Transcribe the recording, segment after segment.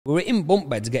We were in bunk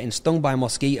beds getting stung by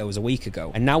mosquitoes a week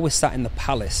ago, and now we're sat in the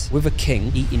palace with a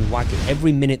king eating wagyu.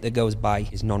 Every minute that goes by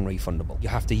is non-refundable. You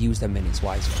have to use them minutes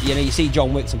wisely. You know, you see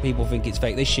John Wick and people think it's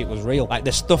fake. This shit was real. Like,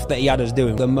 the stuff that he had us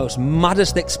doing, the most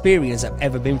maddest experience I've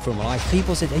ever been through in my life.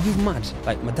 People said, are you mad?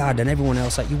 Like, my dad and everyone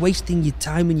else, like, you're wasting your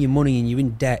time and your money and you're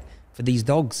in debt for these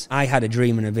dogs. I had a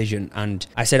dream and a vision, and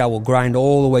I said I will grind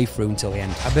all the way through until the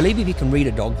end. I believe if you can read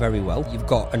a dog very well, you've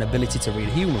got an ability to read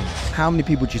a human. How many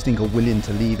people do you think are willing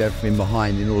to leave everything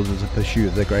behind in order to pursue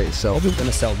their greatest self? We're going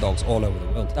to sell dogs all over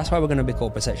the world. That's why we're going to be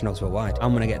called Protection Dogs Worldwide.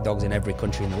 I'm going to get dogs in every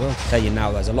country in the world. I tell you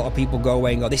now, there's a lot of people go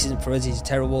away and go, this isn't for us, this is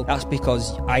terrible. That's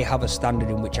because I have a standard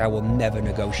in which I will never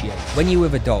negotiate. When you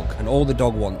have a dog and all the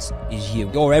dog wants is you,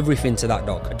 you're everything to that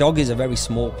dog. A dog is a very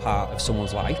small part of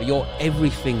someone's life, but you're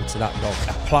everything to that dog.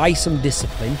 Apply some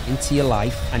discipline into your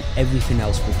life and everything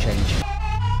else will change.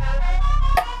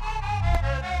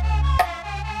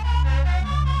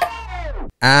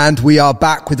 And we are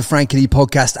back with the Frankie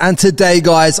podcast. And today,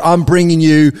 guys, I'm bringing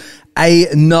you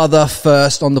another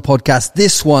first on the podcast.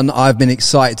 This one I've been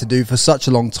excited to do for such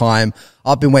a long time.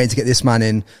 I've been waiting to get this man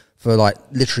in for like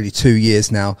literally 2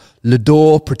 years now.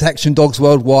 Leedor, Protection Dogs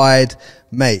Worldwide.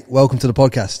 Mate, welcome to the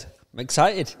podcast. I'm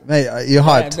excited. Mate, you're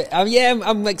hyped?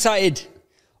 I'm excited.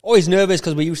 Always nervous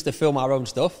because we used to film our own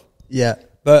stuff. Yeah.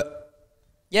 But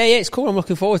yeah, it's cool. I'm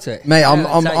looking forward to it. Mate,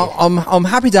 I'm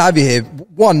happy to have you here.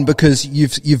 One, because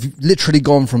you've literally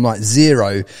gone from like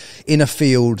zero in a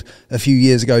field a few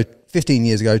years ago, 15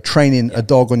 years ago, training a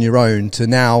dog on your own, to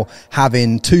now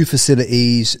having 2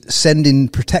 facilities, sending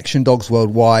Protection Dogs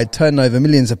Worldwide, turning over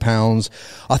millions of pounds.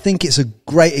 I think it's a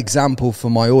great example for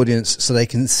my audience so they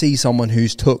can see someone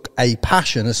who's took a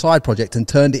passion, a side project, and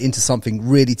turned it into something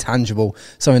really tangible,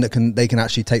 something that they can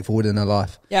actually take forward in their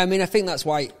life. Yeah, I mean, I think that's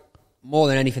why, more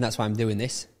than anything, that's why I'm doing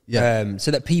this. Yeah.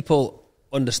 So that people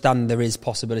understand there is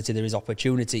possibility, there is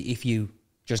opportunity if you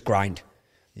just grind.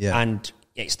 Yeah. And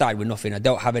it started with nothing. I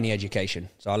don't have any education,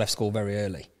 so I left school very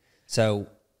early. So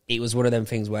it was one of them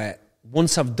things where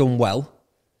once I've done well,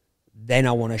 then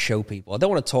I want to show people. I don't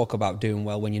want to talk about doing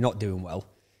well when you're not doing well,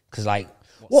 because like,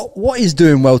 what is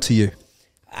doing well to you?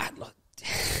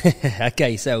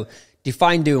 Okay, so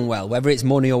define doing well. Whether it's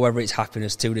money or whether it's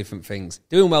happiness, 2 different things.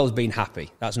 Doing well is being happy.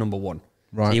 That's number one.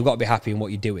 Right. So you've got to be happy in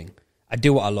what you're doing. I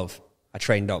do what I love. I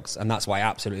train dogs, and that's what I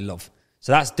absolutely love.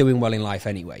 So that's doing well in life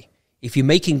anyway. If you're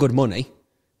making good money,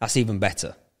 that's even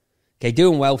better. Okay,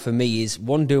 doing well for me is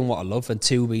 1, doing what I love, and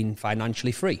 2, being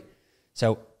financially free.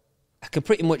 So I can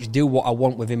pretty much do what I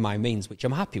want within my means, which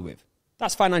I'm happy with.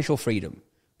 That's financial freedom.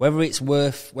 Whether you're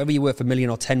worth $1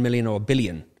 million or 10 million or $1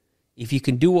 billion, if you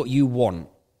can do what you want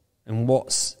and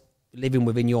what's living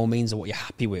within your means and what you're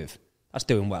happy with, that's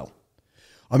doing well.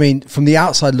 I mean, from the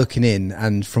outside looking in,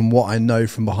 and from what I know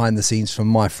from behind the scenes from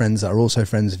my friends that are also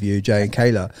friends of you, Jay and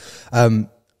Kayla,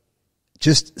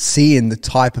 just seeing the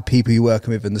type of people you're working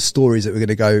with and the stories that we're going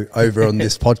to go over on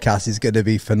this podcast is going to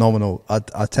be phenomenal,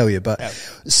 I tell you. But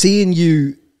seeing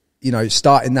you,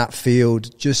 start in that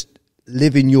field, just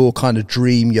living your kind of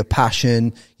dream, your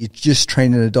passion, you're just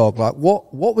training a dog. Like,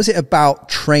 what was it about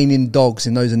training dogs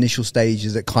in those initial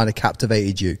stages that kind of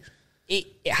captivated you?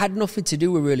 It had nothing to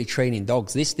do with really training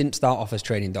dogs. This didn't start off as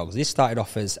training dogs. This started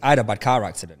off as, I had a bad car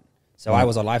accident. So I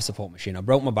was a life support machine. I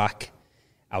broke my back.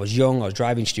 I was young, I was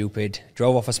driving stupid,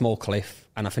 drove off a small cliff,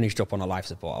 and I finished up on a life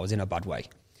support. I was in a bad way.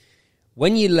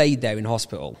 When you laid there in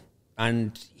hospital,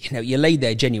 and you laid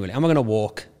there genuinely, am I going to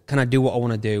walk? Can I do what I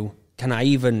want to do? What am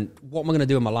I going to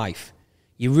do in my life?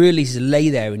 You really lay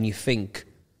there and you think,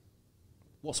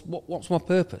 what's my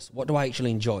purpose? What do I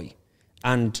actually enjoy?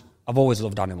 And I've always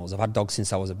loved animals. I've had dogs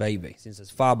since I was a baby, since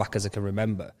as far back as I can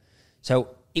remember. So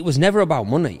it was never about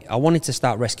money. I wanted to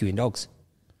start rescuing dogs.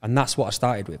 And that's what I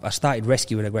started with. I started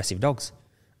rescuing aggressive dogs.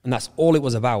 And that's all it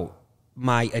was about.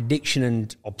 My addiction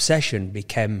and obsession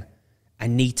became, I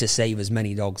need to save as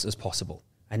many dogs as possible.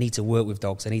 I need to work with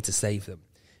dogs. I need to save them.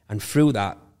 And through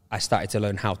that, I started to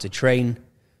learn how to train,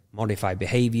 modify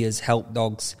behaviors, help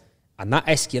dogs. And that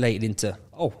escalated into,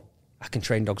 I can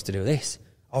train dogs to do this.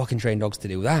 I can train dogs to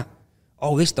do that.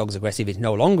 This dog's aggressive. It's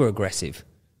no longer aggressive.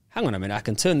 Hang on a minute. I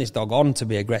can turn this dog on to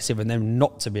be aggressive and then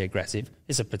not to be aggressive.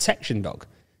 It's a protection dog.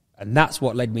 And that's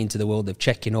what led me into the world of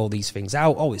checking all these things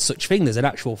out. It's such thing. There's an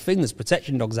actual thing. There's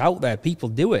protection dogs out there. People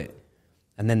do it.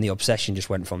 And then the obsession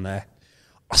just went from there.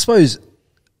 I suppose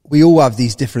we all have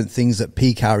these different things that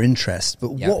pique our interest, but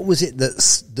what was it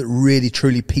that really,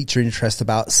 truly piqued your interest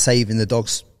about saving the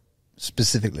dogs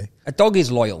specifically? A dog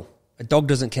is loyal. A dog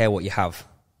doesn't care what you have.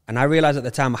 And I realized at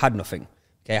the time I had nothing.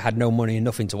 Okay, I had no money and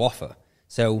nothing to offer.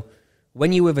 So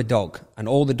when you're with a dog and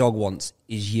all the dog wants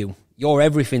is you, you're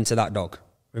everything to that dog.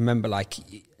 Remember, like,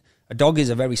 A dog is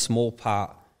a very small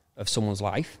part of someone's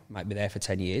life, might be there for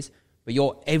 10 years, but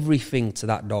you're everything to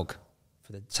that dog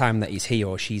for the time that he's here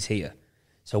or she's here.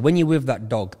 So when you're with that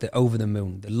dog, they're over the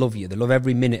moon, they love you, they love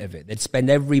every minute of it, they'd spend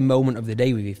every moment of the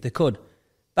day with you if they could.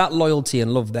 That loyalty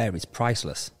and love there is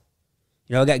priceless.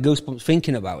 You know, I get goosebumps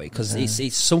thinking about it because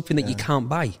it's something that you can't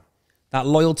buy. That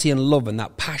loyalty and love and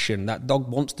that passion, that dog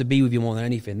wants to be with you more than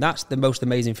anything. That's the most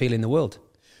amazing feeling in the world.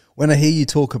 When I hear you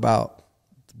talk about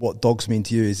what dogs mean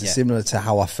to you, is it similar to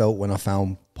how I felt when I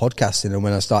found podcasting and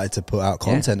when I started to put out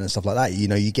content and stuff like that? You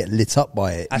know, you get lit up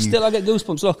by it. I get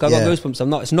goosebumps. Look, I got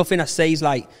goosebumps. It's nothing I say is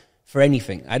like for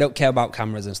anything. I don't care about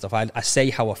cameras and stuff. I say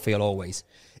how I feel always.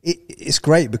 It's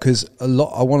great because I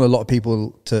want a lot of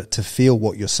people to feel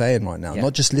what you're saying right now,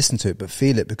 not just listen to it, but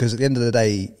feel it. Because at the end of the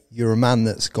day, you're a man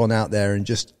that's gone out there and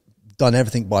just done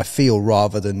everything by feel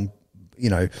rather than, you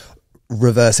know,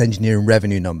 reverse engineering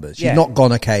revenue numbers. You've not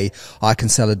gone, okay, I can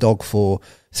sell a dog for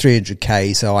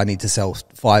 300k, so I need to sell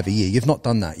 5 a year. You've not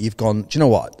done that. You've gone, do you know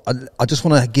what? I just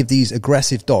want to give these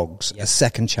aggressive dogs a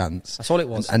second chance. That's all it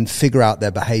was. And figure out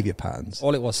their behavior patterns.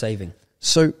 All it was, saving.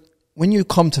 So when you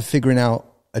come to figuring out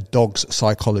a dog's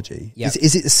psychology,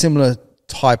 is it a similar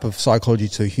type of psychology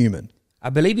to a human?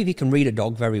 I believe if you can read a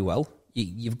dog very well,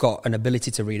 you've got an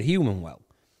ability to read a human well.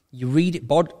 You read it,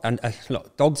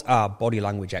 look, dogs are body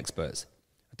language experts.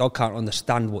 A dog can't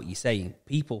understand what you're saying.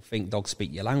 People think dogs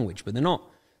speak your language, but they're not.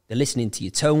 They're listening to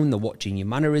your tone, they're watching your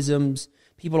mannerisms.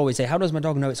 People always say, how does my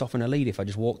dog know it's off on a lead if I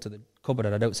just walk to the cupboard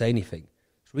and I don't say anything?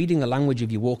 It's reading the language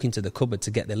of you walking to the cupboard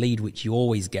to get the lead, which you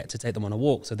always get, to take them on a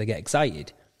walk so they get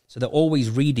excited. So they're always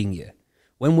reading you.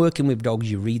 When working with dogs,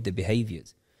 you read the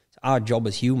behaviours. It's our job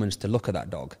as humans to look at that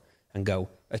dog and go,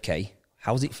 okay,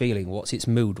 how's it feeling? What's its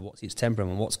mood? What's its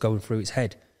temperament? What's going through its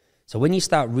head? So when you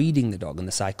start reading the dog and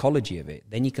the psychology of it,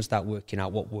 then you can start working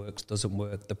out what works, doesn't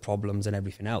work, the problems and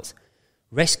everything else.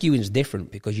 Rescuing is different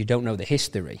because you don't know the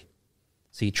history.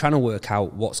 So you're trying to work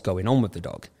out what's going on with the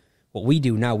dog. What we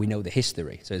do now, we know the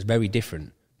history, so it's very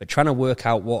different. But trying to work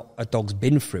out what a dog's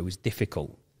been through is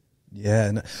difficult.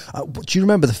 Yeah. Do you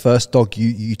remember the first dog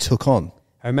you took on?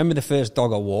 I remember the first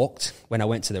dog I walked when I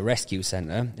went to the rescue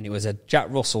centre, and it was a Jack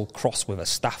Russell crossed with a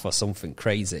staff or something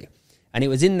crazy. And it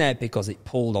was in there because it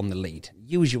pulled on the lead.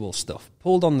 Usual stuff.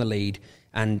 Pulled on the lead,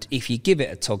 and if you give it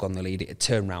a tug on the lead, it'd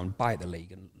turn around, bite the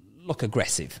lead, and look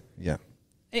aggressive. Yeah.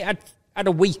 It had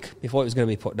a week before it was going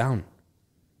to be put down.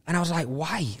 And I was like,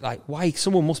 why? Like, why?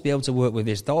 Someone must be able to work with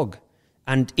this dog.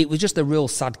 And it was just a real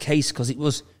sad case because it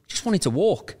just wanted to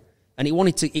walk. And it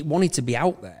wanted to be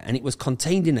out there, and it was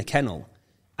contained in a kennel,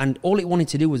 and all it wanted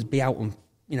to do was be out and,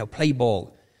 you know, play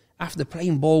ball. After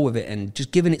playing ball with it and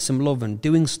just giving it some love and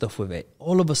doing stuff with it,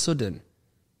 all of a sudden,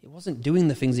 it wasn't doing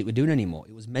the things it was doing anymore.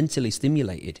 It was mentally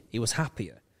stimulated. It was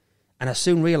happier. And I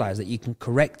soon realised that you can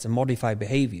correct and modify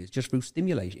behaviours just through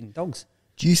stimulation in dogs.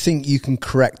 Do you think you can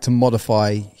correct and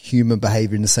modify human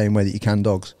behaviour in the same way that you can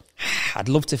dogs? I'd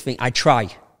love to think. I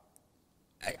try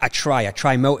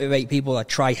motivate people, I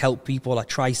try help people, I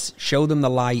try show them the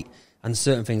light and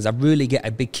certain things. I really get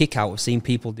a big kick out of seeing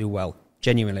people do well,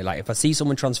 genuinely. Like if I see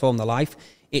someone transform their life,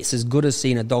 it's as good as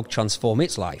seeing a dog transform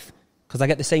its life because I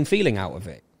get the same feeling out of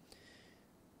it.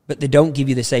 But they don't give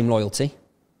you the same loyalty.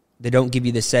 They don't give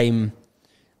you the same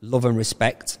love and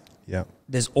respect. Yeah.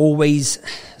 There's always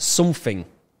something,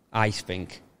 I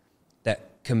think,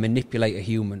 that can manipulate a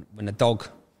human when a dog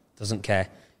doesn't care.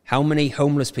 How many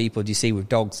homeless people do you see with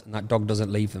dogs and that dog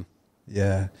doesn't leave them?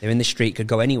 Yeah. They're in the street, could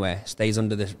go anywhere, stays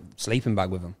under the sleeping bag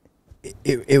with them.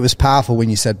 It was powerful when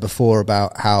you said before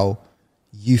about how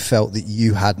you felt that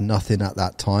you had nothing at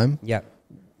that time. Yeah.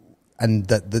 And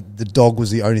that the dog was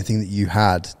the only thing that you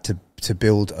had to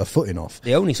build a footing off.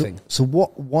 The only thing. So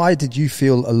why did you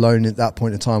feel alone at that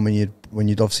point in time when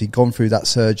you'd obviously gone through that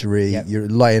surgery, you're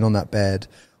laying on that bed?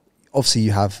 Obviously,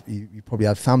 you probably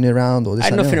had family around, or this. I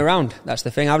had nothing around. That's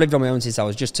the thing. I've lived on my own since I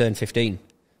was just turned 15.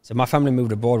 So my family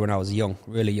moved abroad when I was young,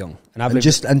 really young, and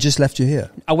just left you here.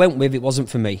 I went with. It wasn't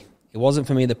for me. It wasn't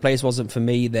for me. The place wasn't for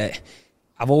me.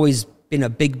 I've always been a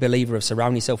big believer of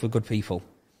surrounding yourself with good people,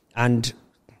 and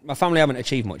my family haven't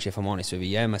achieved much, if I'm honest with you.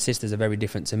 Yeah, my sisters are very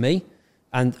different to me,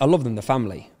 and I love them, the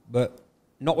family, but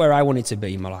not where I wanted to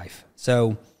be in my life.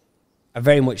 So I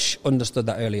very much understood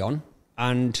that early on,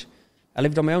 and I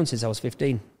lived on my own since I was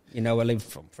 15. You know, I lived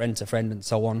from friend to friend and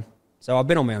so on. So I've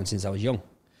been on my own since I was young.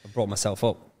 I brought myself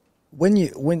up.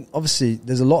 When obviously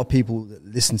there's a lot of people that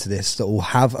listen to this that will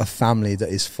have a family that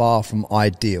is far from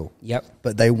ideal. Yep.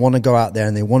 But they want to go out there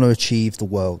and they want to achieve the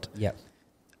world. Yep.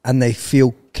 And they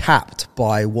feel capped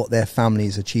by what their family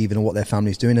is achieving and what their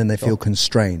family is doing, and they feel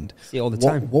constrained. See it all the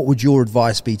time. What would your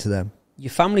advice be to them?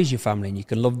 Your family's your family, and you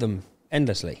can love them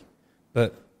endlessly.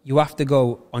 But you have to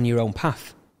go on your own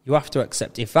path. You have to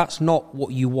accept. If that's not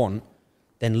what you want,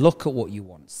 then look at what you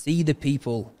want. See the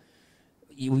people.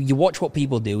 You watch what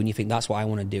people do and you think that's what I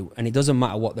want to do. And it doesn't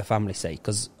matter what the family say.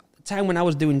 Because the time when I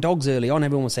was doing dogs early on,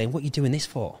 everyone was saying, what are you doing this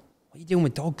for? What are you doing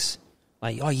with dogs?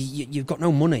 Like, oh, you've got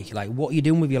no money. Like, what are you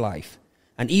doing with your life?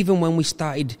 And even when we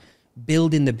started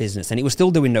building the business, and it was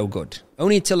still doing no good.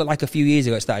 Only until like a few years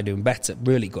ago it started doing better,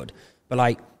 really good. But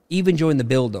like, even during the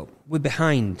build-up, we're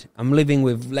behind. I'm living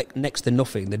with like, next to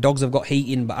nothing. The dogs have got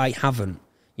heating, but I haven't.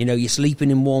 You know, you're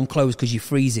sleeping in warm clothes because you're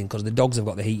freezing because the dogs have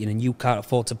got the heating and you can't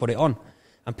afford to put it on.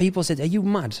 And people said, are you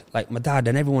mad? Like my dad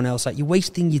and everyone else, like you're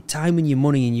wasting your time and your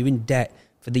money and you're in debt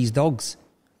for these dogs.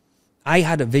 I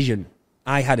had a vision.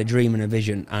 I had a dream and a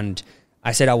vision. And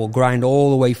I said I will grind all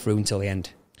the way through until the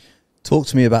end. Talk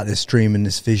to me about this dream and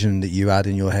this vision that you had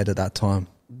in your head at that time.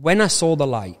 When I saw the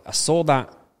light, I saw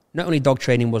that not only dog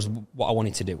training was what I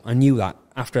wanted to do. I knew that.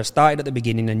 After I started at the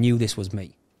beginning, I knew this was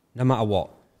me, no matter what.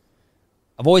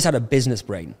 I've always had a business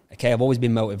brain, okay? I've always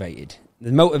been motivated.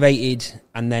 There's motivated,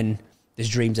 and then there's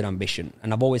dreams and ambition,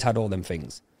 and I've always had all them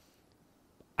things.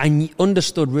 I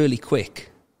understood really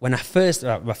quick when I first,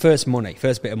 my first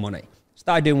bit of money,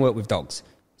 started doing work with dogs.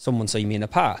 Someone saw me in the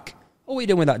park. Oh, what are you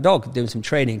doing with that dog? Doing some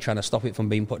training, trying to stop it from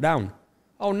being put down.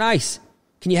 Oh, nice.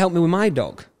 Can you help me with my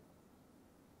dog?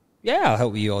 Yeah, I'll help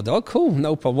you with your dog. Cool,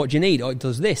 no problem. What do you need? Oh, it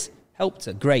does this. Helped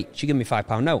her. Great. She gave me a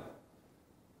 £5 note.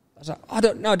 I was like,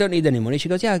 I don't need any money. She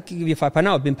goes, yeah, I'll give you a £5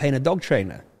 note. I've been paying a dog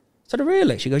trainer. I said, oh,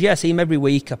 really? She goes, yeah, I see him every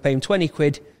week. I pay him 20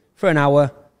 quid for an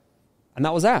hour. And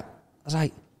that was that. I was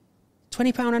like,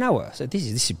 £20 an hour? I said, this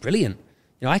is brilliant.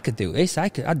 You know, I could do this.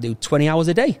 I'd do 20 hours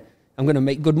a day. I'm going to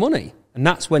make good money. And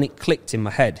that's when it clicked in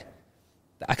my head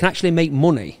that I can actually make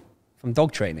money from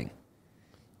dog training.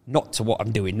 Not to what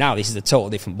I'm doing now. This is a total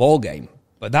different ball game.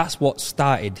 But that's what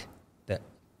started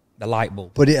the light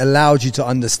bulb. But it allowed you to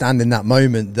understand in that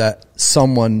moment that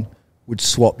someone would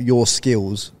swap your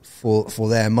skills for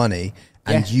their money,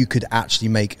 and you could actually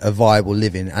make a viable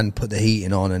living and put the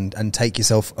heating on and take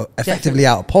yourself effectively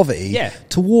out of poverty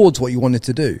towards what you wanted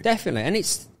to do. Definitely. And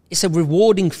it's a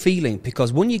rewarding feeling,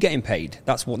 because when you're getting paid,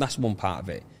 that's one part of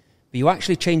it. But you're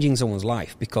actually changing someone's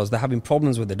life because they're having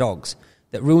problems with the dogs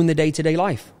that ruin the day-to-day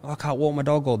life. Oh, I can't walk my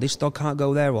dog, or this dog can't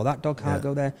go there, or that dog can't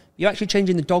go there. You're actually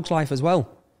changing the dog's life as well,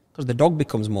 because the dog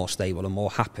becomes more stable and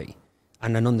more happy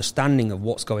and an understanding of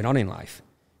what's going on in life.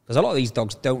 Because a lot of these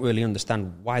dogs don't really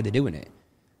understand why they're doing it.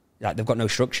 Like, they've got no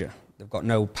structure. They've got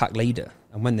no pack leader.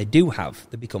 And when they do have,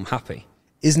 they become happy.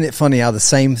 Isn't it funny how the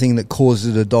same thing that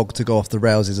causes a dog to go off the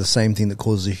rails is the same thing that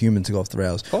causes a human to go off the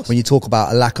rails? When you talk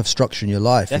about a lack of structure in your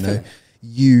life, you know,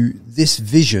 this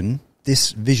vision,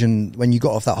 when you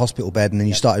got off that hospital bed and then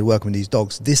you started working with these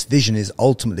dogs, this vision is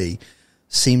ultimately,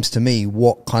 seems to me,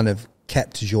 what kind of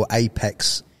kept as your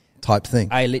apex type thing.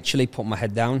 I literally put my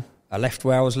head down. I left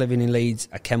where I was living in Leeds.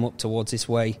 I came up towards this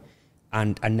way,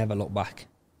 and I never looked back.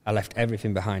 I left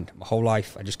everything behind. My whole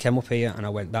life, I just came up here and I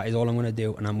went, that is all I'm going to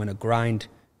do, and I'm going to grind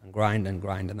and grind and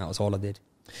grind, and that was all I did.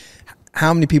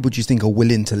 How many people do you think are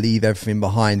willing to leave everything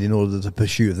behind in order to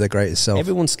pursue their greatest self?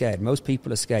 Everyone's scared. Most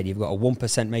people are scared. You've got a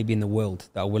 1% maybe in the world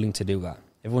that are willing to do that.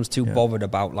 Everyone's too bothered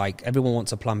about, like, everyone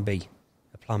wants a plan B.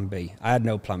 Plan B. I had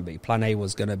no plan B. Plan A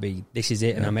was going to be, this is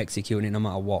it, and I'm executing it no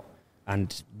matter what.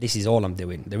 And this is all I'm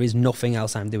doing. There is nothing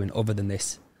else I'm doing other than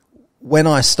this. When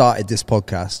I started this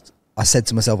podcast, I said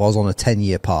to myself I was on a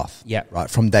 10-year path, right,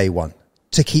 from day one,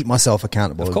 to keep myself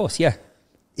accountable. Of course, yeah.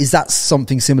 Is that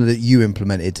something similar that you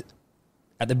implemented?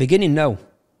 At the beginning, no.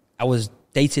 I was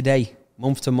day to day,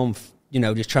 month to month, you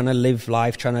know, just trying to live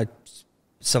life, trying to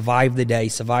survive the day,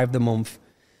 survive the month,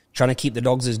 trying to keep the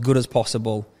dogs as good as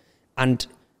possible. And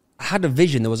I had a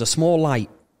vision. There was a small light,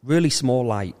 really small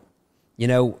light, you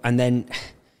know, and then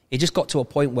it just got to a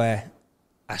point where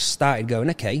I started going,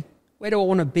 okay, where do I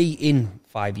want to be in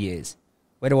 5 years?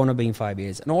 Where do I want to be in 5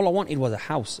 years? And all I wanted was a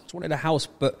house. I just wanted a house,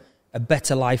 but a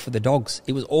better life for the dogs.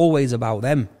 It was always about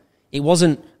them. It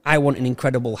wasn't, I want an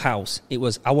incredible house. It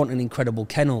was, I want an incredible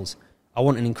kennels. I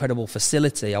want an incredible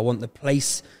facility. I want the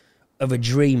place of a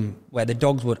dream where the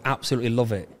dogs would absolutely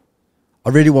love it. I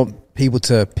really want people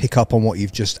to pick up on what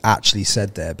you've just actually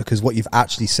said there, because what you've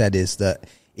actually said is that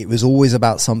it was always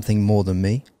about something more than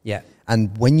me. Yeah.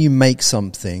 And when you make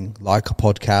something like a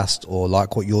podcast or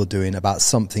like what you're doing about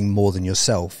something more than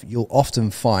yourself, you'll often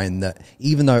find that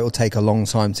even though it will take a long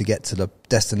time to get to the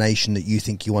destination that you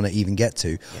think you want to even get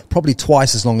to, probably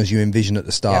twice as long as you envision at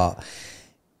the start,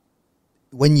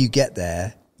 when you get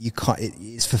there, you can't,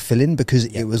 it's fulfilling because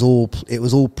it was all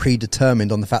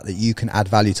predetermined on the fact that you can add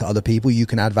value to other people. You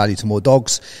can add value to more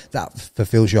dogs. That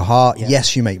fulfills your heart.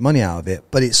 Yes, you make money out of it,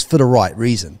 but it's for the right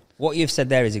reason. What you've said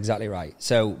there is exactly right.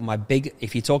 So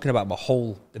if you're talking about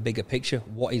the bigger picture,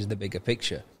 what is the bigger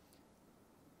picture?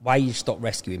 Why you stop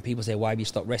rescuing? People say, why have you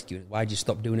stopped rescuing? Why did you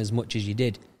stop doing as much as you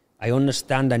did? I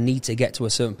understand I need to get to a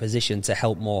certain position to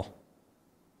help more.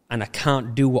 And I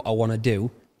can't do what I want to do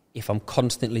if I'm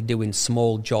constantly doing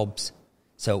small jobs.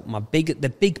 So the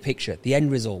big picture, the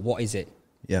end result, what is it?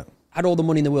 Yeah. Had all the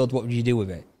money in the world, what would you do with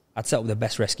it? I'd set up the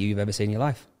best rescue you've ever seen in your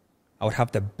life. I would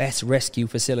have the best rescue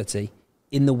facility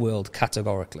in the world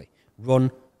categorically,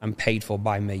 run and paid for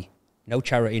by me. No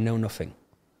charity, no nothing.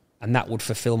 And that would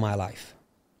fulfill my life.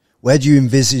 Where do you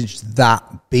envisage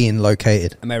that being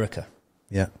located? America.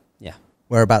 Yeah. Yeah.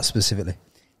 Whereabouts specifically?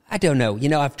 I don't know. You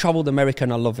know, I've traveled America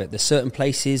and I love it. There's certain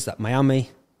places like Miami,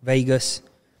 Vegas.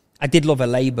 I did love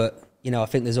LA, but, you know, I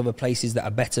think there's other places that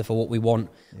are better for what we want.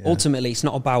 Yeah. Ultimately, it's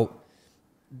not about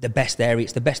the best area.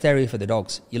 It's the best area for the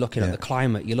dogs. You're looking at the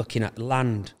climate. You're looking at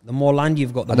land. The more land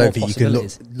you've got, the more possibilities. I don't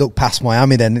think you can look past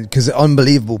Miami then, because it's an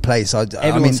unbelievable place.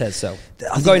 Everyone says so.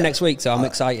 I'm going next week, so I'm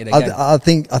excited again. I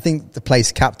think the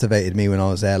place captivated me when I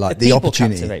was there. Like the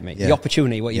opportunity. Captivate me. Yeah. The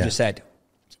opportunity, what you just said.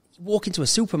 Walk into a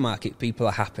supermarket, people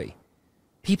are happy.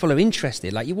 People are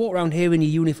interested. Like, you walk around here in your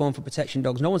uniform for Protection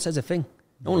Dogs, no one says a thing.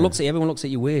 No one looks at you, everyone looks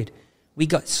at you weird. We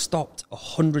got stopped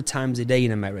 100 times a day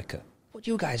in America. What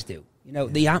do you guys do? You know,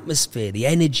 the atmosphere, the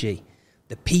energy,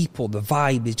 the people, the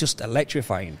vibe is just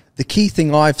electrifying. The key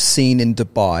thing I've seen in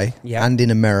Dubai and in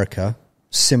America,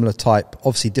 similar type,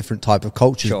 obviously different type of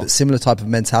cultures, but similar type of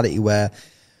mentality where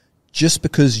just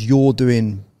because you're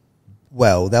doing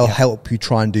well, they'll help you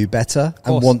try and do better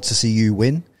and want to see you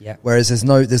win. Yeah. Whereas there's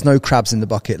no crabs in the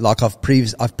bucket. Like I've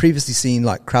previously seen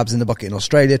like crabs in the bucket in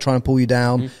Australia trying to pull you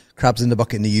down, crabs in the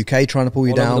bucket in the UK trying to pull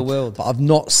you down. All over the world. But I've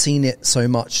not seen it so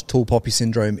much tall poppy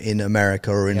syndrome in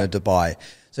America or in a Dubai.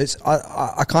 So it's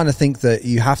I kind of think that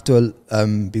you have to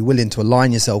be willing to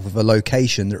align yourself with a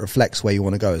location that reflects where you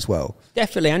want to go as well.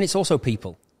 Definitely, and it's also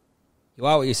people. You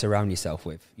are what you surround yourself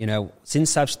with. You know,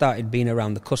 since I've started being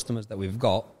around the customers that we've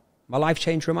got, my life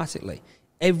changed dramatically.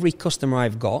 Every customer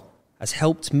I've got has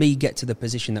helped me get to the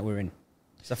position that we're in.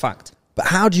 It's a fact. But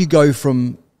how do you go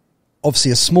from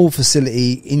obviously a small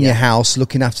facility in your house,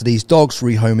 looking after these dogs,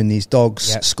 rehoming these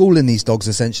dogs, schooling these dogs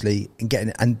essentially, and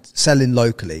getting and selling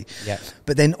locally? Yeah.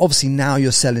 But then obviously now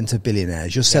you're selling to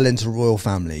billionaires, you're selling to royal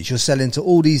families, you're selling to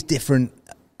all these different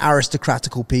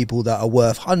aristocratical people that are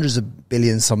worth hundreds of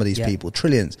billions, some of these people,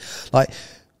 trillions. Like,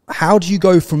 how do you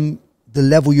go from the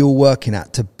level you're working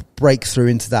at to break through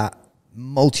into that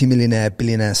multi-millionaire,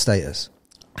 billionaire status?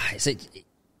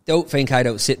 Don't think I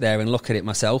don't sit there and look at it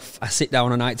myself. I sit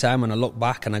down at night time and I look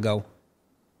back and I go,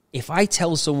 if I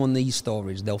tell someone these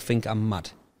stories, they'll think I'm mad.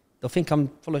 They'll think I'm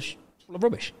full of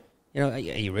rubbish. You know, are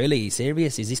you really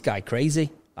serious? Is this guy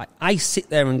crazy? Like, I sit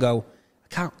there and go,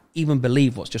 I can't even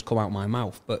believe what's just come out of my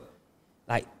mouth. But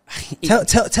like,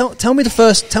 tell me the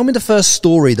first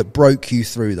story that broke you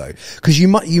through though, because you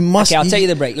must. Okay, I'll tell you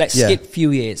the break. Let's skip a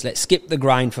few years. Let's skip the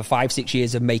grind for 5-6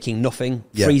 years of making nothing,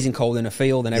 freezing cold in a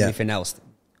field and everything else.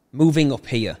 Moving up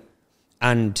here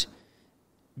and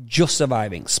just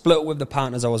surviving. Split up with the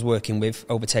partners I was working with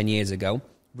over 10 years ago.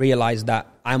 Realised that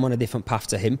I'm on a different path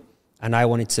to him and I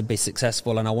wanted to be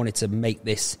successful and I wanted to make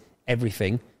this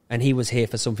everything. And he was here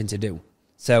for something to do.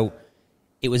 So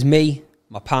it was me,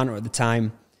 my partner at the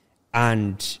time,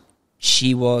 and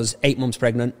she was 8 months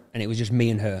pregnant and it was just me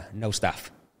and her, no staff.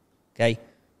 Okay?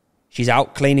 She's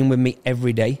out cleaning with me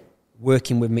every day,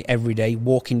 working with me every day,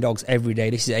 walking dogs every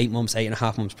day. This is 8 months,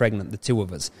 8.5 months pregnant, the two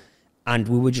of us. And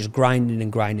we were just grinding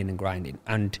and grinding and grinding.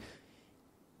 And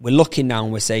we're looking now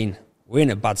and we're saying, we're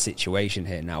in a bad situation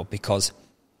here now because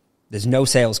there's no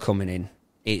sales coming in.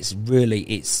 It's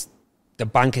the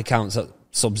bank account's at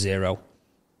sub-zero.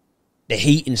 The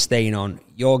heating's staying on.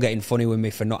 You're getting funny with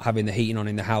me for not having the heating on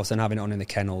in the house and having it on in the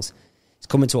kennels. It's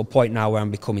coming to a point now where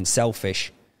I'm becoming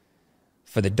selfish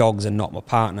for the dogs and not my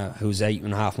partner who's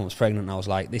 8.5 months pregnant. And I was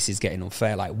like, this is getting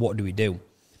unfair. Like, what do we do?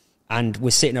 And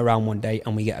we're sitting around one day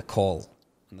and we get a call.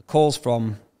 And the call's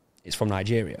from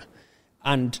Nigeria.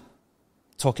 And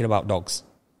talking about dogs.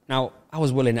 Now, I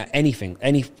was willing at anything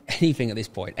at this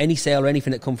point. Any sale or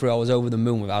anything that come through, I was over the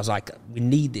moon with. I was like, we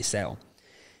need this sale.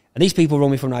 And these people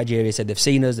run me from Nigeria, said they've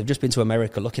seen us, they've just been to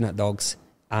America looking at dogs,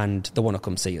 and they want to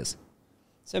come see us.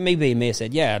 So me being me, I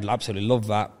said, yeah, I'd absolutely love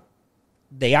that.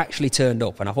 They actually turned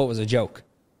up, and I thought it was a joke.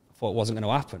 I thought it wasn't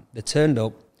going to happen. They turned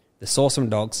up, they saw some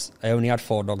dogs. I only had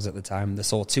 4 dogs at the time. They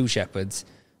saw 2 shepherds,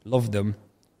 loved them,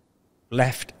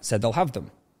 left, said they'll have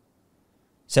them.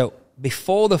 So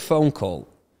before the phone call,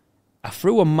 I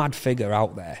threw a mad figure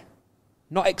out there,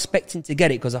 not expecting to get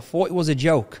it because I thought it was a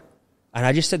joke. And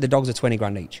I just said the dogs are 20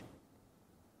 grand each.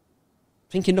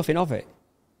 Thinking nothing of it.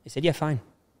 He said, yeah, fine.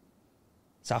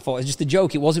 So I thought it was just a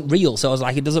joke. It wasn't real. So I was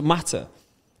like, it doesn't matter.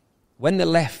 When they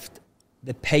left,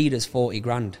 they paid us 40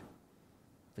 grand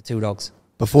for 2 dogs.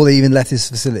 Before they even left this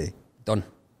facility? Done.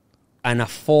 And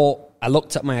I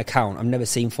looked at my account. I've never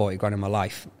seen 40 grand in my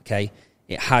life, okay?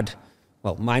 It had,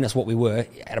 well, minus what we were,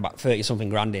 it had about 30-something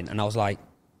grand in. And I was like,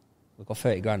 we've got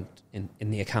 30 grand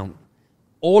in the account.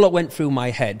 All that went through my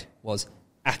head was,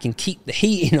 I can keep the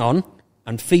heating on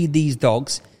and feed these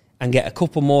dogs and get a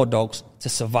couple more dogs to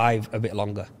survive a bit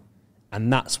longer.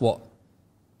 And that's what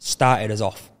started us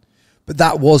off. But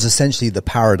that was essentially the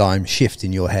paradigm shift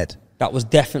in your head. That was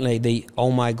definitely the,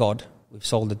 oh my God, we've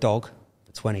sold a dog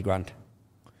for 20 grand.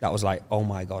 That was like, oh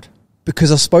my God.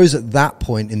 Because I suppose at that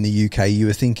point in the UK, you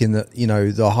were thinking that, you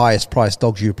know, the highest priced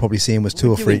dogs you were probably seeing was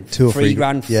 2 or 3 3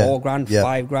 grand, 4 grand,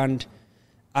 5 grand.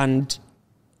 And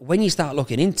when you start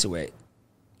looking into it,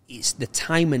 it's the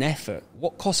time and effort.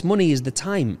 What costs money is the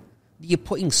time. You're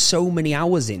putting so many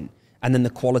hours in, and then the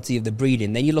quality of the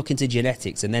breeding. Then you look into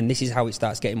genetics, and then this is how it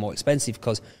starts getting more expensive,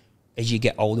 because as you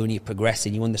get older and you progress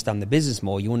and you understand the business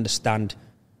more, you understand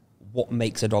what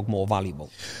makes a dog more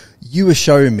valuable. You were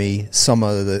showing me some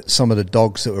of the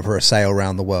dogs that were for a sale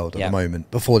around the world at the moment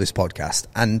before this podcast,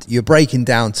 and you're breaking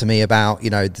down to me about,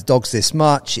 you know, the dog's this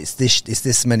much, it's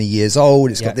this many years old,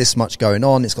 it's got this much going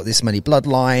on, it's got this many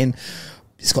bloodline,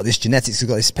 it's got this genetics, it's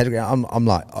got this pedigree. I'm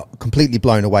like completely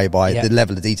blown away by the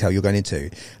level of detail you're going into.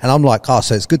 And I'm like,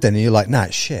 so it's good then. And you're like, nah,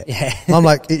 it's shit. Yeah. And I'm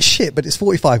like, it's shit, but it's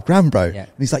 45 grand, bro. Yeah.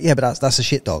 And he's like, yeah, but that's a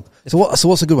shit dog. So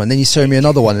what's a good one? Then you show me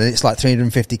another one and it's like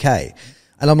 350K.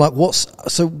 And I'm like,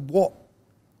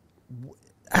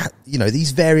 you know,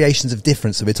 these variations of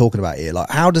difference that we're talking about here, like,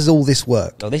 how does all this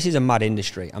work? So this is a mad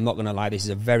industry. I'm not going to lie. This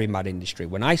is a very mad industry.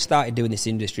 When I started doing this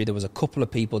industry, there was a couple of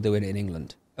people doing it in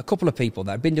England. A couple of people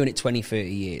that had been doing it 20, 30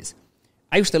 years.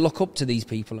 I used to look up to these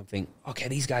people and think, okay,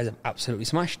 these guys have absolutely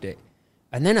smashed it.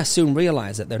 And then I soon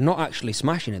realised that they're not actually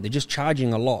smashing it. They're just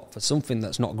charging a lot for something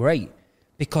that's not great,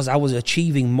 because I was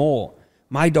achieving more.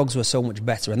 My dogs were so much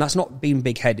better. And that's not being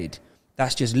big-headed.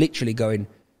 That's just literally going,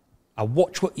 I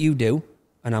watch what you do,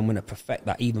 and I'm going to perfect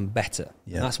that even better.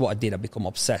 Yeah. And that's what I did. I become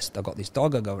obsessed. I got this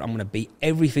dog. I go, I'm going to beat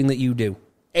everything that you do.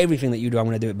 Everything that you do, I'm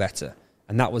going to do it better.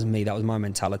 And that was me. That was my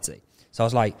mentality. So I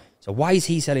was like, so why is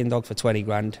he selling dog for 20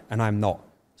 grand and I'm not?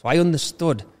 So I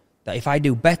understood that if I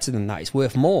do better than that, it's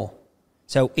worth more.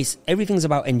 So everything's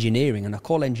about engineering, and I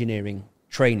call engineering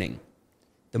training.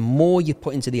 The more you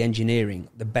put into the engineering,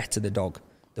 the better the dog.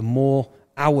 The more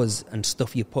hours and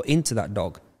stuff you put into that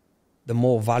dog, the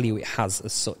more value it has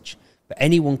as such. But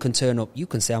anyone can turn up. You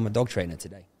can say, I'm a dog trainer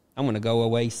today. I'm going to go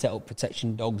away, set up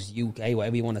Protection Dogs UK,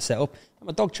 whatever you want to set up. I'm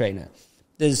a dog trainer.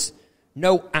 There's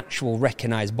no actual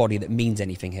recognised body that means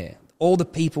anything here. All the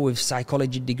people with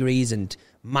psychology degrees and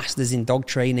masters in dog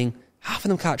training, half of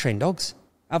them can't train dogs.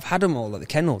 I've had them all at the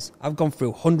kennels. I've gone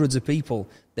through hundreds of people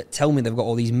that tell me they've got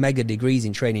all these mega degrees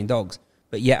in training dogs,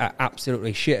 but yet are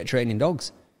absolutely shit at training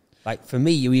dogs. Like, for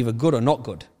me, you're either good or not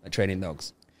good at training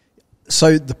dogs.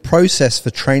 So the process for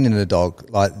training a dog,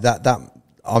 like that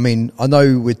I mean, I know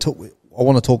I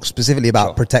want to talk specifically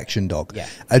about protection dog. Yeah.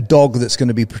 A dog that's going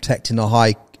to be protecting a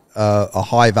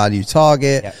high value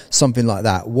target, something like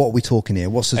that. What are we talking here?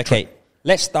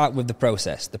 Let's start with the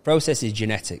process. The process is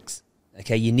genetics.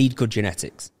 Okay, you need good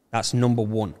genetics. That's number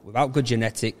one. Without good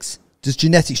genetics... Does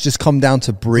genetics just come down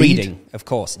to breeding? Of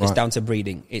course. Right. It's down to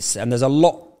breeding. And there's a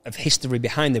lot of history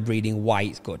behind the breeding, why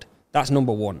it's good. That's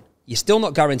number one. You're still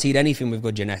not guaranteed anything with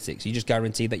good genetics. You just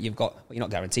guarantee that you've got... Well, you're not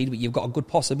guaranteed, but you've got a good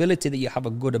possibility that you have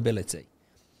a good ability.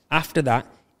 After that,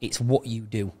 it's what you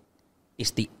do.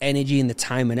 It's the energy and the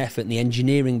time and effort and the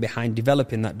engineering behind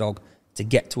developing that dog to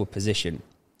get to a position.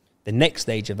 The next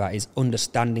stage of that is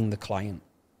understanding the client.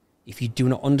 If you do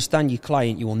not understand your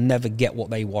client, you will never get what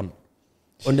they want.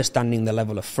 Understanding the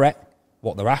level of threat,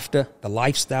 what they're after, the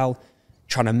lifestyle,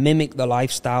 trying to mimic the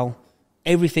lifestyle,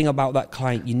 everything about that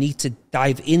client. You need to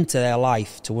dive into their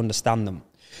life to understand them.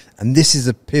 And this is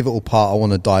a pivotal part I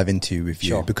want to dive into with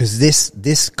you, because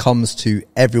this comes to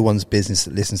everyone's business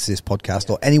that listens to this podcast,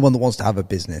 or anyone that wants to have a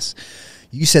business.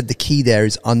 You said the key there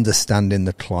is understanding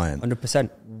the client.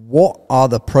 100%. What are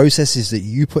the processes that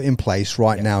you put in place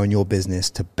right now in your business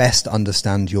to best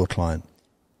understand your client?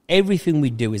 Everything we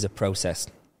do is a process.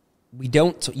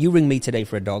 You ring me today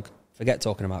for a dog, forget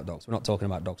talking about dogs. We're not talking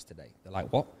about dogs today. They're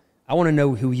like, what? I want to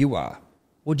know who you are.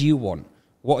 What do you want?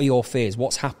 What are your fears?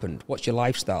 What's happened? What's your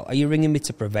lifestyle? Are you ringing me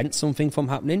to prevent something from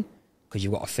happening because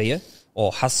you've got a fear?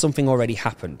 Or has something already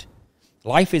happened?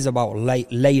 Life is about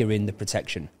layering the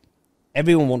protection.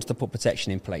 Everyone wants to put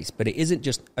protection in place, but it isn't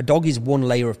just... A dog is one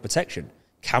layer of protection.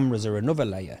 Cameras are another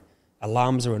layer.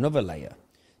 Alarms are another layer.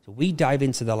 So we dive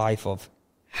into the life of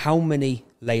how many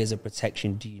layers of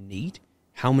protection do you need?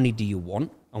 How many do you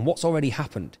want? And what's already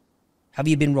happened? Have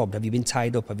you been robbed? Have you been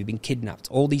tied up? Have you been kidnapped?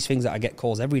 All these things that I get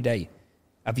calls every day.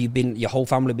 Have you been, your whole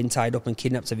family been tied up and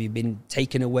kidnapped? Have you been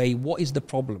taken away? What is the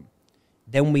problem?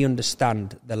 Then we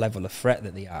understand the level of threat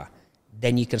that they are.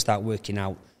 Then you can start working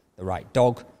out the right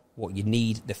dog, what you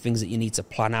need, the things that you need to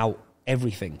plan out,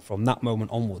 everything from that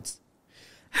moment onwards.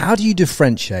 How do you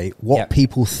differentiate what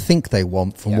people think they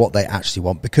want from what they actually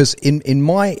want? Because in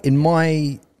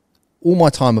my all my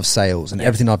time of sales and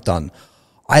everything I've done,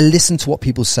 I listen to what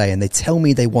people say and they tell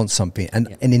me they want something.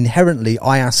 And inherently,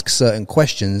 I ask certain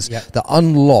questions that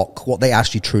unlock what they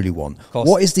actually truly want.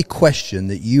 What is the question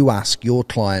that you ask your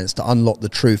clients to unlock the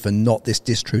truth and not this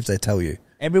distruth they tell you?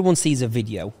 Everyone sees a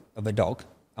video of a dog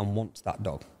and wants that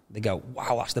dog. They go,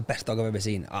 wow, that's the best dog I've ever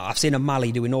seen. Oh, I've seen a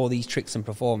Mali doing all these tricks and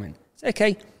performing. It's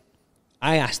okay.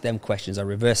 I ask them questions. I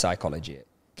reverse psychology it.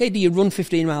 Okay, do you run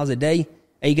 15 miles a day?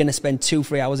 Are you going to spend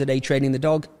 2-3 hours a day training the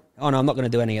dog? Oh, no, I'm not going to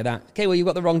do any of that. Okay, well, you've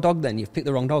got the wrong dog then. You've picked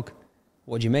the wrong dog.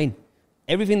 What do you mean?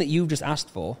 Everything that you've just asked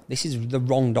for, this is the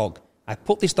wrong dog. I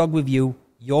put this dog with you.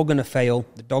 You're going to fail.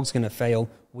 The dog's going to fail.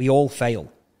 We all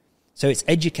fail. So it's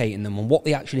educating them on what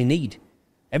they actually need.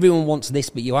 Everyone wants this,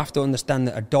 but you have to understand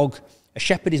that a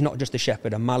shepherd is not just a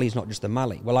shepherd. A Mali is not just a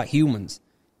Mali. We're like humans.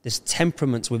 There's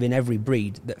temperaments within every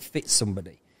breed that fits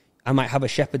somebody. I might have a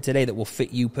shepherd today that will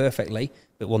fit you perfectly,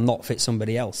 but will not fit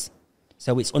somebody else.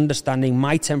 So it's understanding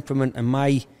my temperament and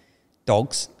my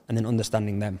dogs and then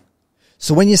understanding them.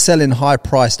 So when you're selling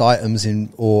high-priced items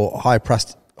or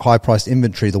high-priced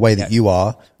inventory the way that you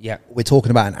are, we're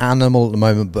talking about an animal at the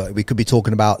moment, but we could be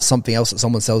talking about something else that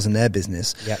someone sells in their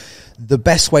business. The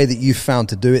best way that you've found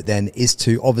to do it then is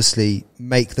to obviously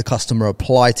make the customer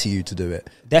apply to you to do it.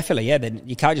 Definitely, yeah. Then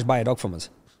you can't just buy a dog from us.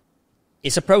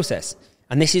 It's a process.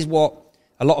 And this is what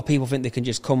a lot of people think they can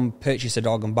just come purchase a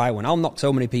dog and buy one. I'll knock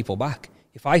so many people back.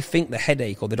 If I think the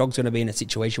headache or the dog's going to be in a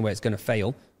situation where it's going to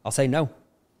fail, I'll say no.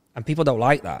 And people don't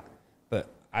like that. But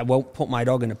I won't put my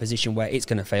dog in a position where it's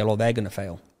going to fail or they're going to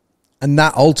fail. And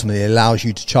that ultimately allows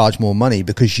you to charge more money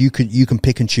because you can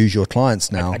pick and choose your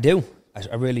clients now. I do.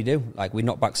 I really do. Like, we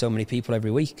knock back so many people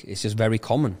every week. It's just very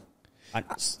common. And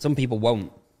some people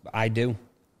won't, but I do.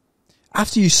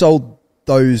 After you sold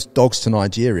those dogs to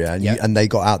Nigeria and they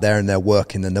got out there and they're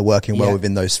working well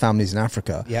within those families in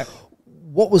Africa,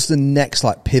 what was the next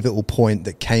pivotal point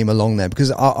that came along there?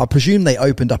 Because I presume they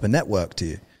opened up a network to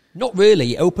you. Not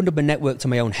really. It opened up a network to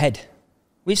my own head.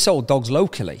 We've sold dogs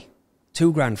locally.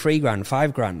 2 grand, 3 grand,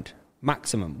 5 grand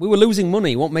maximum. We were losing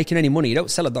money. We weren't making any money. You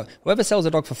don't sell a dog. Whoever sells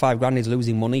a dog for 5 grand is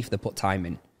losing money if they put time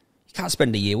in. You can't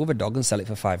spend a year with a dog and sell it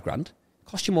for 5 grand. It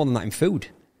costs you more than that in food.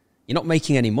 You're not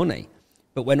making any money.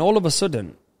 But when all of a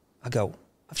sudden I go,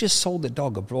 I've just sold the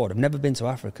dog abroad. I've never been to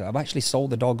Africa. I've actually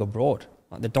sold the dog abroad.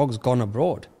 Like, the dog's gone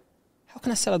abroad. How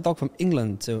can I sell a dog from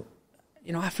England to,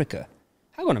 Africa?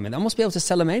 Hang on a minute. I must be able to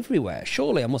sell them everywhere.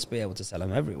 Surely I must be able to sell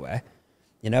them everywhere.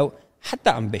 Had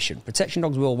that ambition. Protection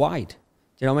Dogs Worldwide. Do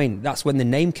you know what I mean? That's when the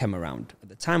name came around. At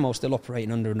the time, I was still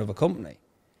operating under another company.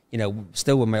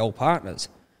 Still with my old partners.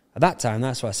 At that time,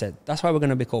 that's why I said, that's why we're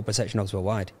going to be called Protection Dogs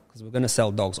Worldwide. Because we're going to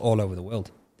sell dogs all over the world.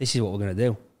 This is what we're going to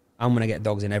do. I'm going to get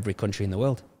dogs in every country in the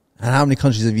world. And how many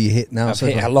countries have you hit now? I've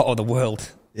hit a lot of the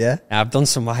world. Yeah? I've done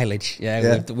some mileage.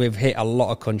 Yeah. We've hit a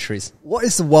lot of countries. What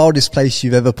is the wildest place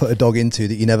you've ever put a dog into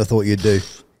that you never thought you'd do?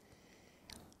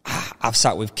 I've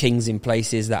sat with kings in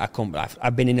places that I can't.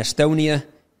 I've been in Estonia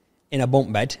in a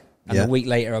bunk bed, and a week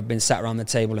later I've been sat around the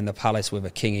table in the palace with a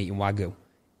king eating Wagyu.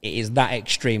 It is that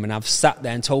extreme, and I've sat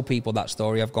there and told people that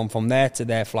story. I've gone from there to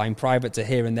there, flying private to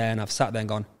here and there, and I've sat there and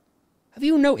gone, have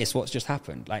you noticed what's just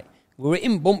happened? Like, we were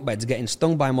in bunk beds getting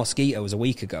stung by mosquitoes a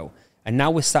week ago, and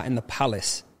now we're sat in the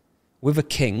palace with a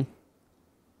king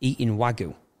eating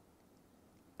Wagyu.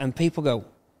 And people go,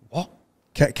 what?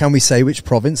 Can we say which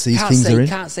province these kings are in?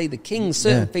 Can't say the kings.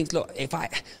 Certain things, look,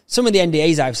 some of the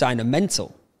NDAs I've signed are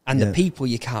mental, and the people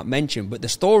you can't mention, but the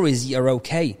stories are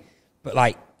okay.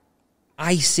 But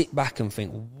I sit back and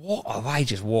think, what have I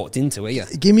just walked into here?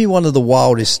 Give me one of the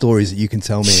wildest stories that you can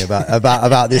tell me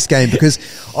about this game, because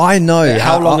I know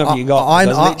how long have you got?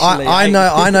 I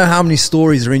know how many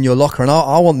stories are in your locker, and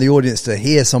I want the audience to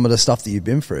hear some of the stuff that you've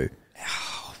been through.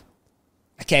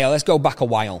 Okay, let's go back a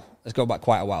while. Let's go back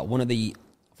quite a while. I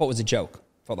thought it was a joke.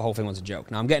 I thought the whole thing was a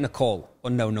joke. Now I'm getting a call,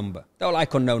 unknown number. Don't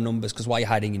like unknown numbers because why are you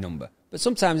hiding your number? But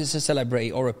sometimes it's a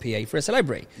celebrity or a PA for a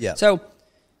celebrity. Yeah. So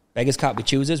beggars can't be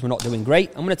choosers. We're not doing great.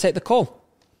 I'm going to take the call.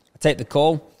 I take the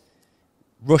call.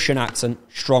 Russian accent,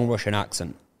 strong Russian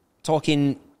accent.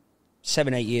 Talking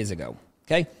 7-8 years ago.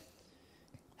 Okay.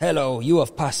 Hello, you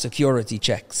have passed security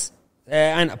checks.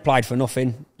 I ain't applied for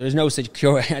nothing. There's no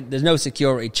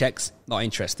security checks. Not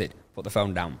interested. Put the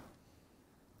phone down.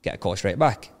 Get a call straight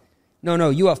back. No,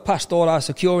 you have passed all our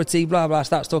security, blah, blah.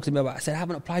 Starts talking to me about it. I said, I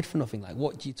haven't applied for nothing. Like,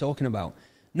 what are you talking about?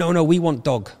 No, we want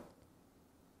dog.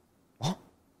 What?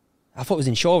 I thought it was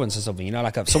insurance or something,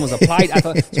 like someone's applied. I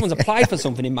thought someone's applied for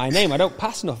something in my name. I don't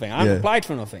pass nothing. I haven't applied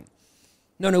for nothing.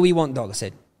 No, we want dog. I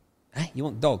said, you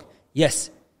want dog? Yes,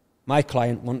 my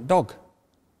client want dog.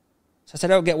 So I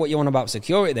said, I don't get what you want about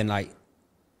security then. Like,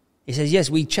 he says, yes,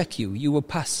 we check you. You will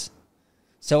pass.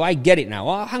 So I get it now.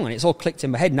 Oh, hang on, it's all clicked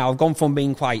in my head now. I've gone from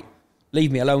being quite,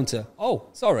 leave me alone to, oh,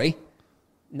 sorry.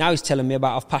 Now he's telling me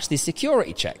about I've passed his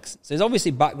security checks. So he's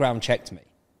obviously background checked me,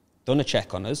 done a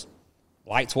check on us,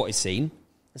 liked what he's seen,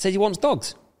 and said he wants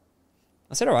dogs.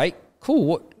 I said, all right,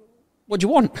 cool. What do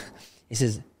you want? He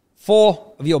says,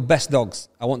 4 of your best dogs.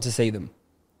 I want to see them.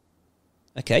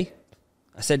 Okay.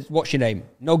 I said, what's your name?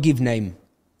 No give name.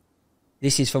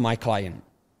 This is for my client.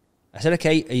 I said,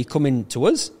 okay, are you coming to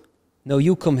us? No,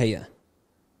 you come here.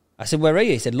 I said, where are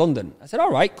you? He said, London. I said,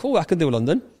 all right, cool, I can do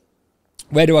London.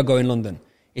 Where do I go in London?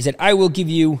 He said, I will give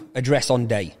you address on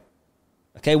day.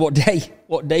 Okay, what day?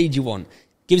 What day do you want?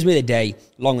 Gives me the day,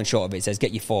 long and short of it says,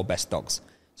 get your 4 best dogs.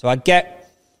 So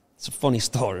it's a funny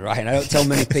story, right? And I don't tell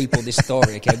many people this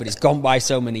story, okay, but it's gone by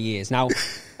so many years. Now,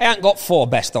 I ain't got 4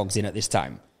 best dogs in at this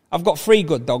time. I've got 3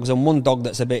 good dogs and 1 dog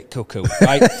that's a bit cuckoo,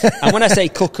 right? And when I say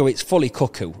cuckoo, it's fully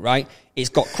cuckoo, right? It's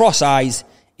got cross eyes,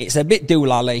 it's a bit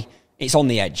doolally, it's on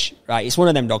the edge, right? It's one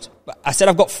of them dogs. But I said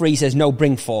I've got 3, he says, no,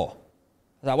 bring 4. I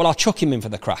was like, well, I'll chuck him in for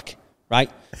the crack, right?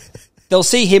 They'll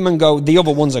see him and go, the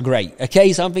other ones are great,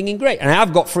 okay? So I'm thinking, great. And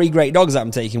I've got 3 great dogs that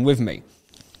I'm taking with me.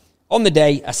 On the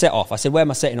day, I set off. I said, where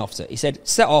am I setting off to? He said,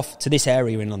 set off to this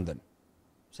area in London.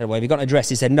 I said, well, have you got an address?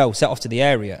 He said, no, set off to the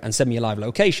area and send me a live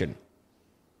location.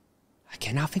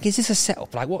 Okay, now I think, is this a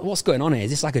setup? Like, what's going on here? Is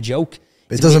this like a joke?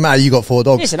 It doesn't matter, you got 4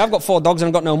 dogs. Listen, I've got 4 dogs and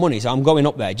I've got no money, so I'm going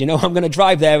up there. Do you know, I'm going to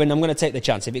drive there and I'm going to take the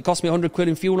chance. If it costs me 100 quid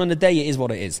in fuel on a day, it is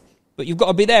what it is. But you've got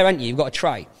to be there, haven't you? You've got to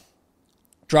try.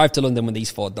 Drive to London with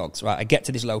these 4 dogs, right? I get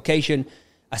to this location.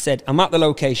 I said, I'm at the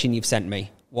location you've sent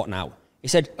me. What now? He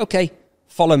said, okay,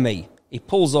 follow me. He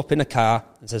pulls up in a car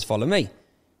and says, follow me.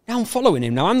 Now I'm following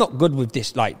him. Now I'm not good with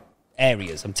this, like,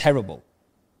 areas. I'm terrible.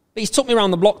 But he's took me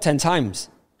around the block 10 times.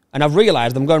 And I've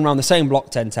realised I'm going around the same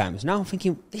block 10 times. Now I'm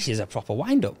thinking, this is a proper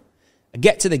wind-up. I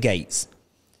get to the gates.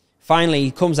 Finally,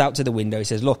 he comes out to the window. He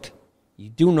says, look, you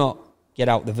do not get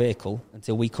out the vehicle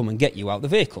until we come and get you out the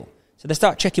vehicle. So they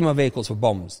start checking my vehicles for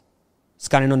bombs.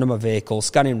 Scanning under my vehicle,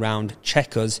 scanning round,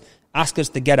 check us, ask us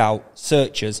to get out,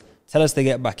 search us, tell us to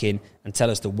get back in, and tell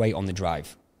us to wait on the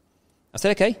drive. I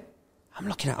said, okay.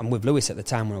 I'm with Lewis at the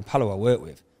time, when Palo I work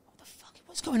with. What the fuck?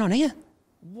 What's going on here?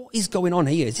 What is going on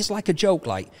here? Is this like a joke?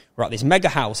 Like, we're at this mega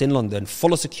house in London,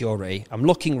 full of security. I'm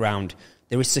looking round.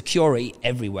 There is security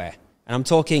everywhere. And I'm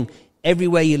talking,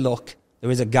 everywhere you look,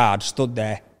 there is a guard stood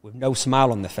there with no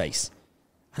smile on their face.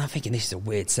 And I'm thinking, this is a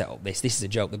weird setup. This is a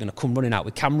joke. They're going to come running out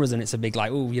with cameras, and it's a big,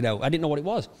 like, oh, you know, I didn't know what it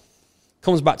was.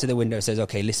 Comes back to the window, says,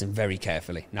 okay, listen very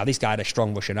carefully. Now, this guy had a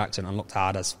strong Russian accent and looked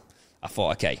hard as. I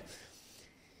thought, okay.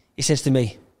 He says to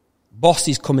me, boss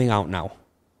is coming out now.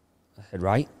 I said,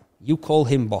 right. You call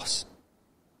him boss.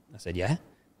 I said, yeah.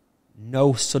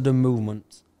 No sudden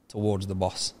movement towards the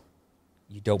boss.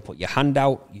 You don't put your hand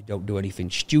out. You don't do anything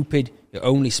stupid. You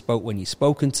only spoke when you're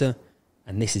spoken to.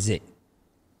 And this is it.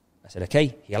 I said,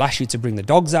 okay, he'll ask you to bring the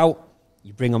dogs out.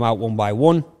 You bring them out one by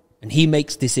one. And he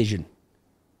makes decision.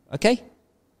 Okay?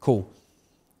 Cool.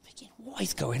 Thinking, what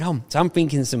is going on? So I'm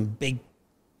thinking some big,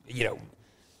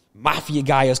 mafia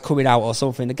guy is coming out or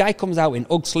something. The guy comes out in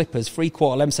Ugg slippers,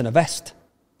 3/4 lengths and a vest.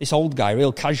 This old guy,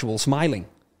 real casual, smiling.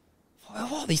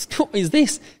 What is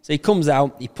this? So he comes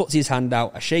out, he puts his hand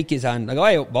out, I shake his hand, I go,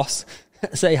 hey up, boss,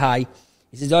 say hi.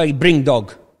 He says, oh, bring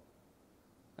dog.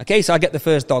 Okay, so I get the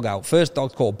first dog out. First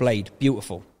dog's called Blade,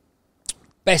 beautiful.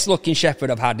 Best looking shepherd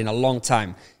I've had in a long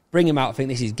time. Bring him out, I think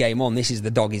this is game on, this is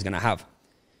the dog he's going to have.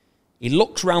 He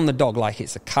looks round the dog like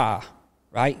it's a car,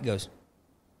 right? He goes,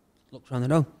 looks round the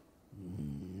dog.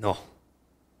 No.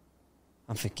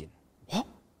 I'm thinking, what?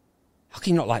 How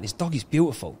can you not like this dog? He's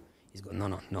beautiful. He's going, no. I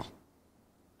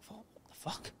thought, what the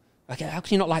fuck? Okay, how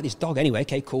can you not like this dog? Anyway,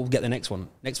 okay, cool, get the next one.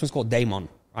 Next one's called Damon,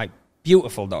 right?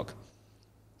 Beautiful dog.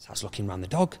 So I was looking around the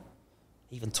dog.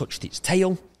 Even touched its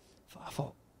tail. I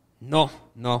thought, no.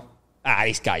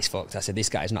 This guy's fucked. I said, this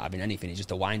guy's not having anything. He's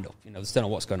just a wind-up. Just don't know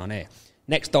what's going on here.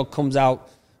 Next dog comes out,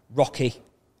 Rocky,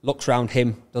 looks round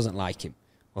him, doesn't like him.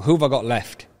 Well, who have I got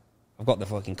left? I've got the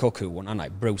fucking cuckoo one, haven't I?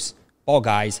 Bruce. Bog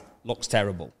eyes, looks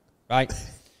terrible. Right?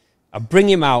 I bring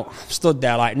him out, stood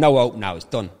there like, no hope now, it's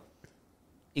done.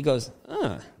 He goes,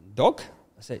 dog?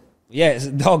 I said, Yeah, it's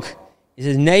a dog. He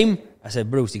says, name? I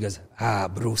said, Bruce. He goes,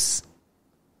 Bruce.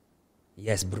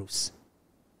 Yes, Bruce.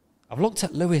 I've looked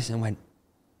at Lewis and went,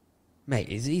 mate,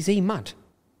 is he mad?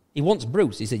 He wants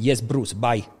Bruce. He said, yes, Bruce,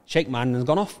 bye. Shake my hand and has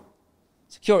gone off.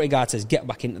 Security guard says, get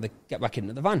back into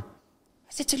the van. I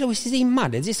said to Lewis, is he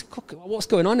mad? Is this what's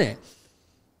going on here?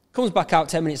 Comes back out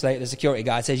 10 minutes later, the security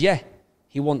guard says, yeah,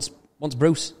 he wants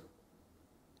Bruce.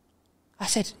 I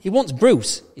said, he wants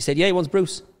Bruce? He said, yeah, he wants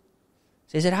Bruce.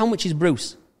 So he said, how much is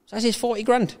Bruce? So I said, it's 40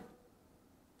 grand.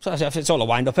 So I said, it's all a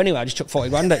wind up anyway. I just chuck 40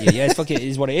 grand at you. Yeah, fuck it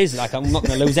is what it is. Like, I'm not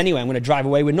going to lose anyway. I'm going to drive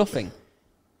away with nothing.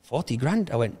 40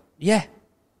 grand? I went, yeah.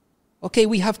 Okay,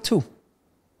 we have 2.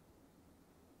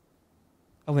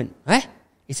 I went, eh?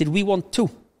 He said, we want 2.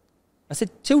 I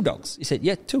said, 2 dogs? He said,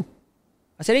 yeah, 2.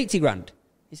 I said, 80 grand.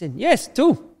 He said, yes,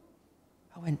 2.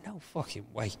 I went, no fucking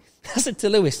way. I said to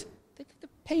Lewis, they're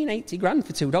paying 80 grand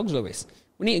for 2 dogs, Lewis.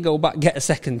 We need to go back and get a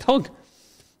second dog.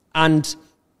 And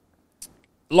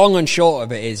long and short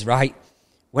of it is, right,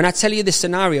 when I tell you the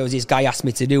scenarios this guy asked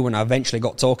me to do when I eventually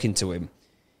got talking to him,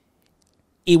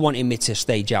 he wanted me to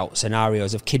stage out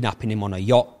scenarios of kidnapping him on a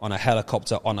yacht, on a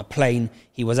helicopter, on a plane.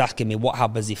 He was asking me what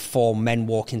happens if 4 men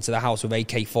walk into the house with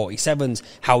AK-47s,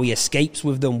 how he escapes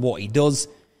with them, what he does.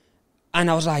 And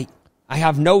I was like, I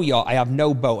have no yacht, I have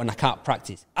no boat, and I can't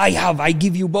practice. I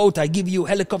give you boat, I give you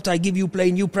helicopter, I give you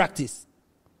plane, you practice.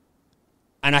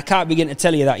 And I can't begin to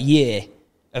tell you that year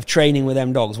of training with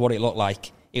them dogs, what it looked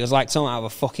like. It was like something out of a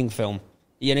fucking film.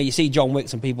 You know, you see John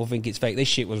Wicks and people think it's fake. This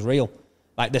shit was real.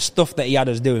 Like, the stuff that he had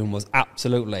us doing was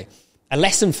absolutely a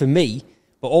lesson for me,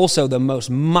 but also the most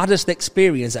maddest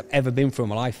experience I've ever been through in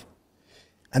my life.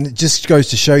 And it just goes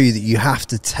to show you that you have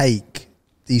to take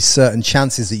these certain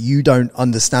chances that you don't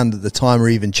understand at the time, or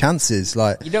even chances.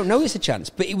 Like, you don't know it's a chance,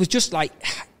 but it was just like,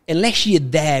 unless you're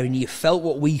there and you felt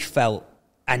what we felt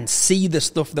and see the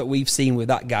stuff that we've seen with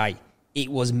that guy, it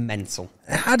was mental.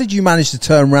 How did you manage to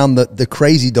turn around the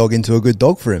crazy dog into a good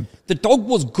dog for him? The dog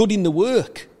was good in the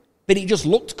work, but it just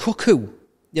looked cuckoo.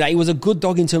 You know, he was a good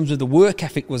dog in terms of the work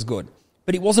ethic was good,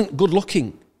 but it wasn't good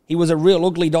looking. He was a real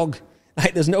ugly dog.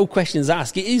 Like, there's no questions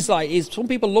asked. It is like, some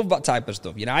people love that type of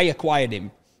stuff. You know, I acquired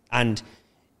him, and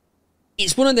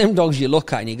it's one of them dogs you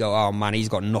look at and you go, oh man, he's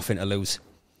got nothing to lose.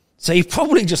 So you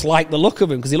probably just liked the look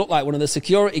of him because he looked like one of the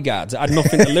security guards that had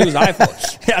nothing to lose, I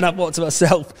thought. And I thought to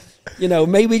myself, you know,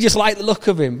 maybe just like the look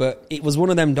of him, but it was one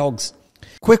of them dogs.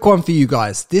 Quick one for you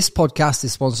guys. This podcast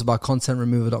is sponsored by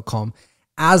contentremover.com.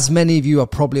 As many of you are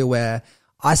probably aware,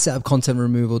 I set up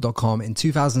contentremoval.com in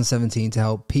 2017 to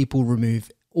help people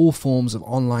remove all forms of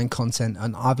online content,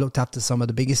 and I've looked after some of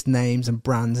the biggest names and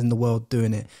brands in the world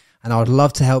doing it, and I would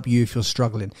love to help you if you're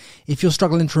struggling. If you're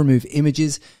struggling to remove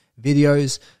images,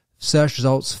 videos, search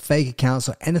results, fake accounts,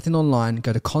 or anything online,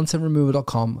 go to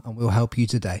contentremoval.com and we'll help you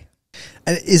today.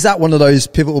 And is that one of those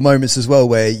pivotal moments as well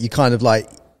where you kind of like,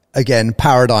 again,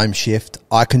 paradigm shift,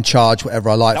 I can charge whatever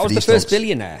I like for these dogs? That was the first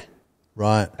billionaire.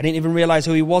 Right. I didn't even realise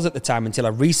who he was at the time until I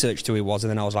researched who he was,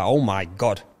 and then I was like, oh my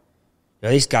God. You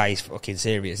know, this guy is fucking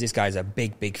serious. This guy's a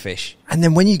big, big fish. And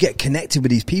then when you get connected with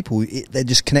these people, they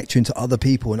just connect you into other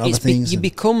people and other things. You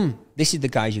become, this is the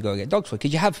guys you go get dogs for.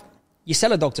 Because you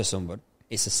sell a dog to someone,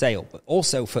 it's a sale. But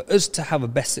also for us to have a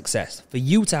best success, for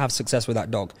you to have success with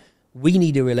that dog, we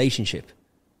need a relationship.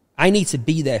 I need to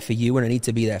be there for you and I need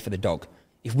to be there for the dog.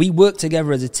 If we work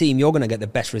together as a team, you're going to get the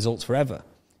best results forever.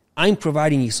 I'm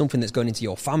providing you something that's going into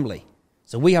your family.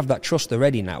 So we have that trust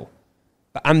already now.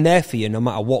 But I'm there for you no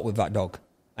matter what with that dog.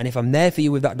 And if I'm there for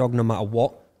you with that dog no matter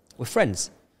what, we're friends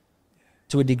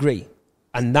to a degree.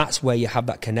 And that's where you have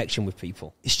that connection with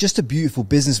people. It's just a beautiful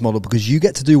business model because you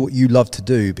get to do what you love to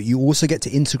do, but you also get to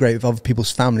integrate with other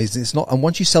people's families. It's not, and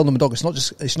once you sell them a dog, it's not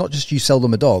just you sell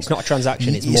them a dog. It's not a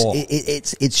transaction, it's more.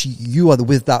 It's you are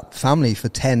with that family for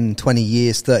 10, 20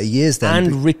 years, 30 years then.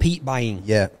 And repeat buying.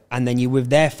 Yeah. And then you're with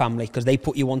their family because they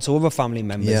put you onto other family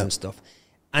members and stuff.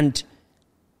 And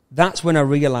that's when I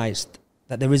realised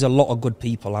that there is a lot of good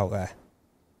people out there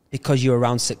because you're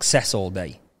around success all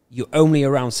day. You're only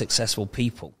around successful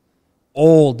people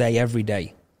all day, every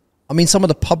day. I mean, some of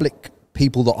the public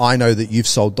people that I know that you've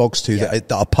sold dogs to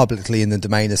that are publicly in the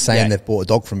domain as saying they've bought a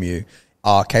dog from you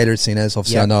are Kayla Inez.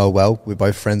 Obviously, I know her well. We're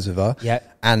both friends with her. Yeah.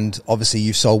 And obviously,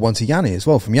 you've sold one to Yanni as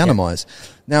well from Yanamize.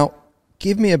 Now,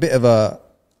 give me a bit of a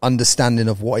understanding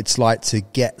of what it's like to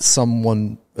get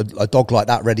someone, a dog like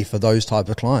that, ready for those type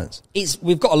of clients.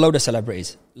 We've got a load of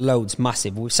celebrities, loads,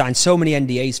 massive. We've signed so many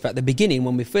NDAs. For at the beginning,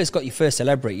 when we first got your first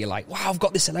celebrity, you're like, wow, I've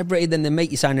got this celebrity. Then they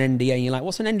make you sign an NDA, and you're like,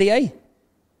 what's an NDA?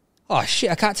 Oh shit,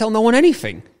 I can't tell no one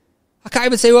anything. I can't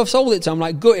even say who I've sold it to. I'm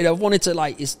like, gutted. I've wanted to,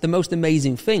 like, it's the most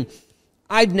amazing thing.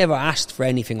 I'd never asked for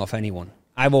anything off anyone.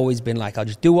 I've always been like, I'll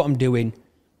just do what I'm doing.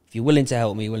 If you're willing to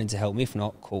help me, willing to help me. If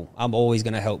not, cool. I'm always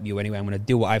going to help you anyway. I'm going to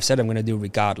do what I've said I'm going to do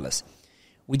regardless.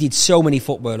 We did so many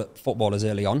footballers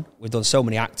early on. We've done so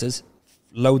many actors,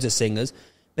 loads of singers,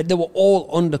 but they were all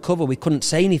undercover. We couldn't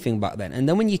say anything back then. And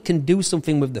then when you can do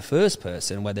something with the first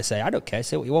person where they say, I don't care,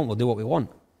 say what you want, we'll do what we want.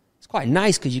 It's quite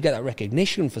nice because you get that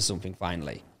recognition for something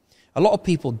finally. A lot of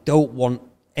people don't want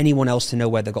anyone else to know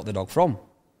where they got the dog from.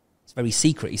 It's very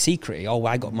secret-y. Oh,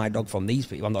 I got my dog from these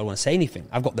people. I'm not going to say anything.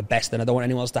 I've got the best and I don't want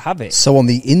anyone else to have it. So on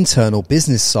the internal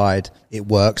business side, it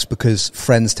works because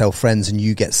friends tell friends and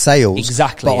you get sales.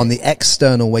 Exactly. But on the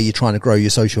external, where you're trying to grow your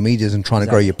social medias and trying to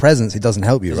grow your presence, it doesn't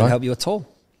help you, right? It doesn't help you at all.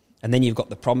 And then you've got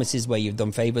the promises where you've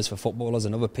done favours for footballers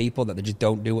and other people that they just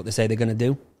don't do what they say they're going to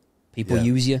do. People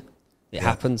use you. It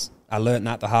happens. I learned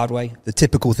that the hard way. The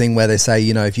typical thing where they say,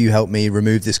 you know, if you help me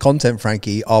remove this content,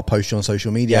 Frankie, I'll post you on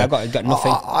social media. Yeah, I've got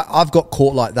nothing. I've got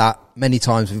caught like that many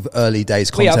times with early days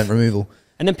content removal.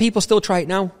 And then people still try it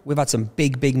now. We've had some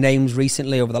big names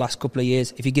recently over the last couple of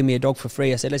years. If you give me a dog for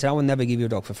free, I said, listen, I will never give you a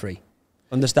dog for free.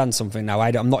 Understand something now.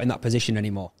 I'm not in that position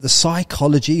anymore. The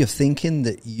psychology of thinking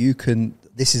that you can,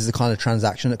 this is the kind of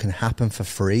transaction that can happen for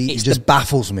free, it just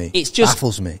baffles me. It just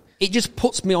baffles me. It just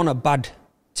puts me on a bad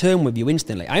term with you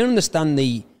instantly. I understand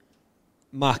the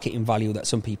marketing value that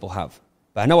some people have,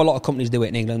 but I know a lot of companies do it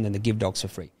in England and they give dogs for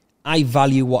free. I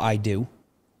value what I do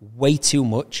way too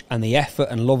much and the effort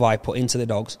and love I put into the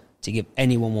dogs to give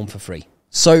anyone one for free.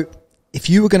 So if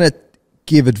you were going to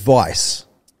give advice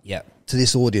to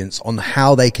this audience on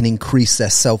how they can increase their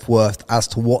self-worth as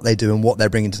to what they do and what they're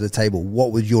bringing to the table,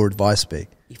 what would your advice be?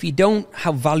 If you don't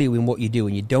have value in what you do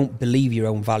and you don't believe your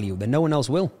own value, then no one else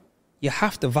will. You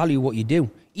have to value what you do.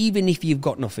 Even if you've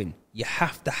got nothing, you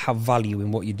have to have value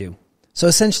in what you do. So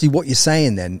essentially what you're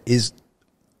saying then is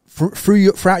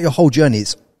throughout your whole journey,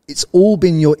 it's all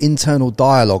been your internal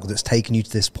dialogue that's taken you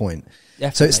to this point.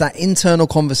 Definitely. So it's that internal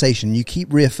conversation. You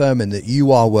keep reaffirming that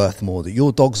you are worth more, that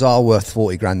your dogs are worth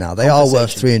 40 grand now. They are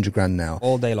worth 300 grand now.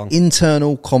 All day long.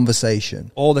 Internal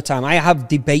conversation. All the time. I have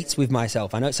debates with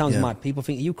myself. I know it sounds mad. People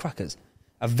think, are you crackers?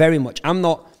 I'm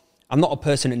not a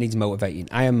person that needs motivating.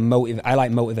 I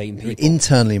like motivating people. You're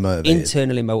internally motivated.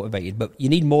 Internally motivated. But you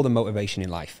need more than motivation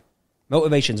in life.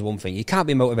 Motivation's one thing. You can't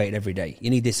be motivated every day. You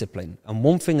need discipline. And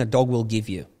one thing a dog will give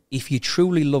you, if you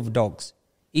truly love dogs,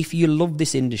 if you love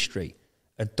this industry,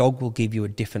 a dog will give you a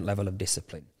different level of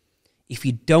discipline. If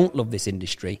you don't love this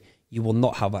industry, you will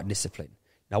not have that discipline.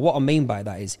 Now, what I mean by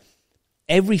that is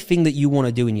everything that you want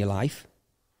to do in your life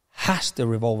has to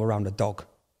revolve around a dog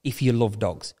if you love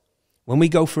dogs. When we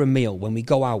go for a meal, when we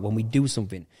go out, when we do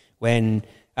something, when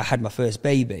I had my first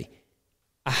baby,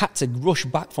 I had to rush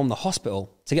back from the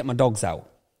hospital to get my dogs out.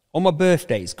 On my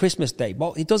birthdays, Christmas Day,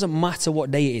 well, it doesn't matter what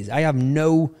day it is. I have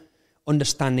no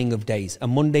understanding of days. A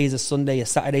Monday is a Sunday, a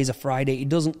Saturday is a Friday. It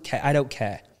doesn't care. I don't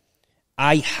care.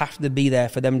 I have to be there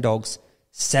for them dogs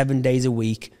 7 days a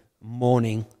week,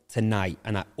 morning to night.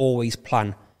 And I always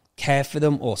plan care for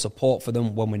them or support for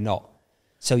them when we're not.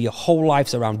 So your whole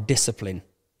life's around discipline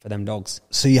for them dogs.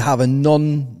 So you have a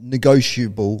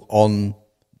non-negotiable on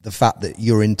the fact that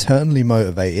you're internally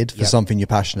motivated for something you're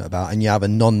passionate about, and you have a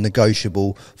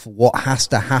non-negotiable for what has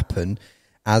to happen.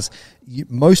 As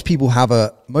most people have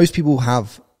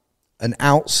an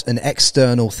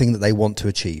external thing that they want to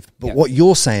achieve. But what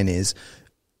you're saying is,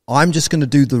 I'm just going to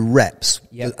do the reps.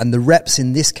 And the reps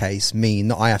in this case mean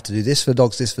that I have to do this for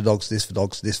dogs, this for dogs, this for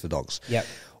dogs, this for dogs.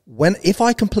 If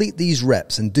I complete these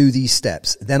reps and do these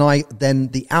steps, then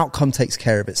the outcome takes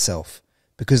care of itself,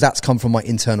 because that's come from my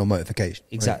internal motivation.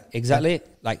 Exactly.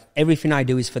 Like everything I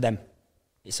do is for them.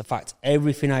 It's a fact.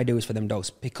 Everything I do is for them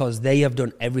dogs, because they have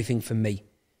done everything for me.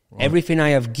 Everything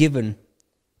I have given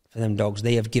for them dogs,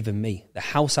 they have given me. The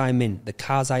house I'm in, the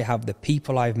cars I have, the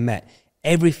people I've met,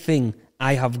 everything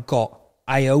I have got,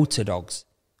 I owe to dogs.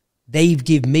 They've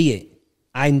given me it.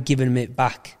 I'm giving them it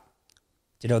back.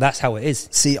 You know, that's how it is.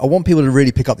 See, I want people to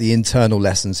really pick up the internal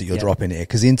lessons that you're dropping here,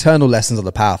 because the internal lessons are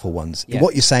the powerful ones.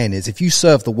 What you're saying is, if you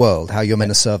serve the world how you're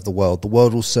meant to serve the world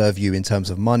will serve you in terms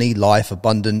of money, life,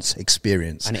 abundance,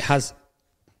 experience. And it has.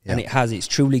 And it has. It's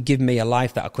truly given me a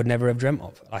life that I could never have dreamt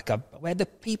of. Where the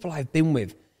people I've been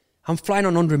with, I'm flying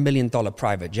on $100 million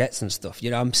private jets and stuff. You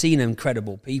know, I'm seeing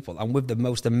incredible people. I'm with the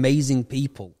most amazing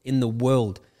people in the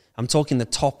world. I'm talking the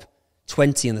top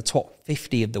 20 and the top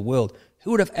 50 of the world. Who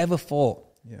would have ever thought,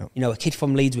 you know, a kid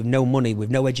from Leeds with no money,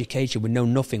 with no education, with no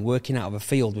nothing, working out of a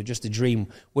field with just a dream,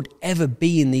 would ever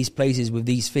be in these places with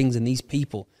these things and these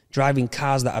people, driving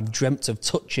cars that I've dreamt of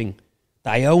touching,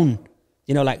 that I own.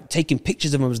 You know, like taking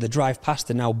pictures of them as they drive past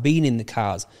and now being in the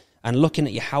cars and looking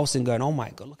at your house and going, oh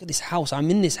my God, look at this house. I'm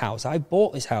in this house. I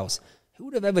bought this house. Who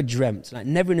would have ever dreamt? Like,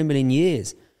 never in a million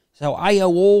years. So I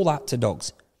owe all that to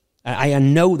dogs. I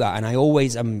know that,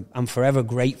 and I'm forever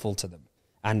grateful to them.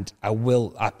 And I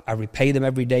repay them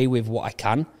every day with what I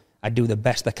can. I do the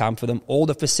best I can for them. All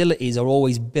the facilities are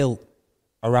always built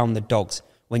around the dogs.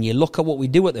 When you look at what we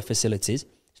do at the facilities,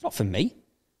 it's not for me.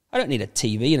 I don't need a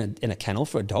TV in a kennel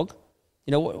for a dog.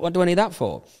 You know, what do I need that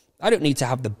for? I don't need to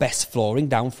have the best flooring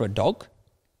down for a dog,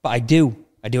 but I do.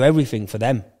 I do everything for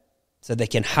them so they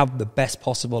can have the best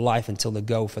possible life until they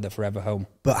go for the forever home.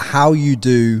 But how you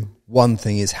do one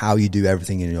thing is how you do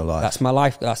everything in your life. That's my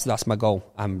life. That's my goal.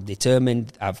 I'm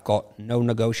determined. I've got no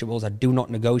negotiables. I do not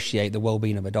negotiate the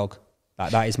well-being of a dog.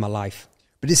 That is my life.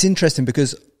 But it's interesting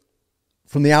because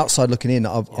from the outside looking in,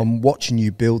 I'm watching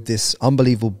you build this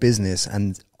unbelievable business,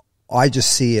 and I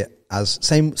just see it as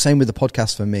same with the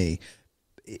podcast for me.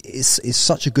 It's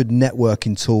such a good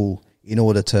networking tool in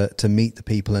order to meet the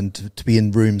people and to be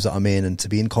in rooms that I'm in and to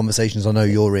be in conversations I know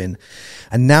you're in.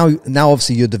 And now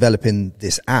obviously you're developing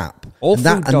this app.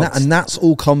 And that's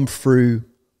all come through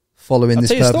following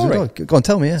this purpose. Go on,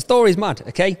 tell me. Yeah. The story's mad,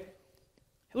 okay?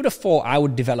 Who would have thought I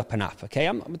would develop an app, okay?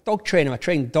 I'm a dog trainer. I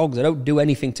train dogs. I don't do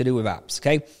anything to do with apps,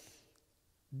 okay?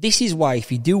 This is why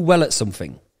if you do well at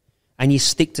something and you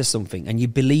stick to something and you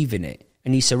believe in it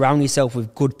and you surround yourself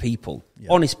with good people,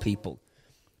 honest people,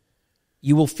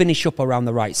 you will finish up around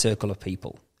the right circle of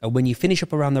people. And when you finish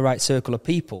up around the right circle of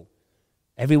people,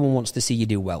 everyone wants to see you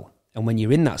do well. And when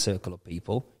you're in that circle of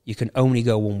people, you can only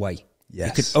go one way.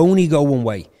 Yes. You can only go one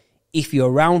way. If you're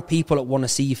around people that want to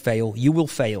see you fail, you will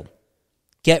fail.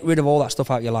 Get rid of all that stuff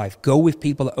out of your life. Go with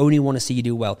people that only want to see you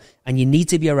do well. And you need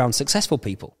to be around successful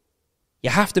people.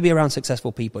 You have to be around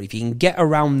successful people. If you can get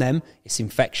around them, it's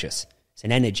infectious. It's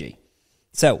an energy.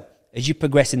 So, as you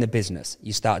progress in the business,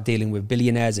 you start dealing with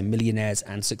billionaires and millionaires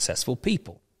and successful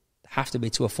people. They have to be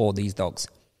to afford these dogs.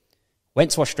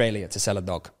 Went to Australia to sell a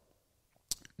dog.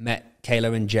 Met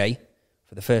Kayla and Jay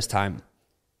for the first time.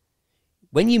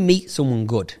 When you meet someone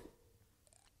good,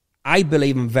 I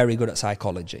believe I'm very good at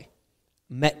psychology.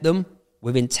 Met them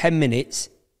within 10 minutes.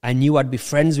 I knew I'd be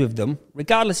friends with them,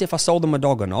 regardless if I sold them a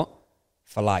dog or not,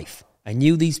 for life. I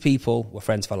knew these people were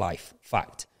friends for life.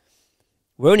 Fact.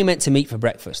 We're only meant to meet for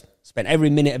breakfast. Spent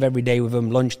every minute of every day with them,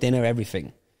 lunch, dinner,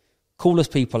 everything.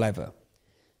 Coolest people ever.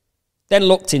 Then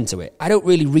looked into it. I don't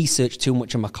really research too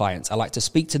much on my clients. I like to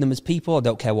speak to them as people. I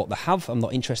don't care what they have. I'm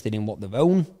not interested in what they've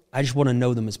owned. I just want to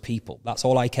know them as people. That's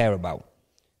all I care about.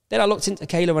 Then I looked into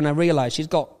Kayla and I realised she's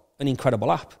got an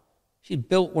incredible app. She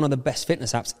built one of the best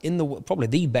fitness apps in the world, probably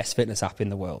the best fitness app in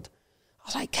the world. I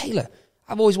was like, Kayla,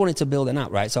 I've always wanted to build an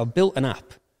app, right? So I built an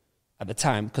app at the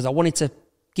time because I wanted to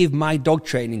give my dog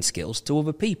training skills to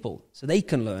other people so they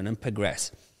can learn and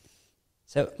progress.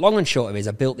 So long and short of it is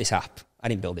I built this app. I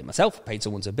didn't build it myself. I paid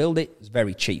someone to build it. It was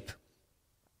very cheap.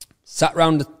 Sat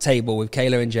round the table with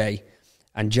Kayla and Jay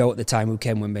and Joe at the time who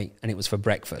came with me, and it was for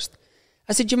breakfast.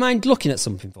 I said, do you mind looking at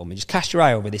something for me? Just cast your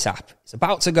eye over this app. It's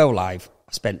about to go live.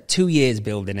 I spent 2 years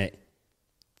building it,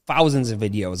 thousands of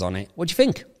videos on it. What do you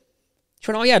think?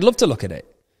 She went, oh yeah, I'd love to look at it.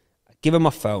 I give her my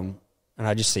phone, and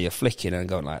I just see her flicking and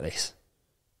going like this.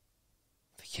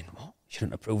 Thinking, what? She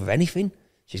didn't approve of anything.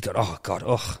 She's got, oh God,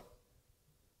 ugh.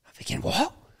 I'm thinking,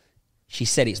 what? She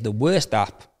said it's the worst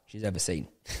app she's ever seen.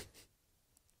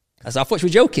 I thought she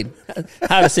was joking.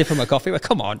 I had a sip of my coffee. I went,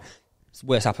 come on. It's the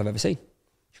worst app I've ever seen.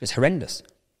 She goes, horrendous.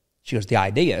 She goes, the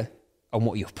idea and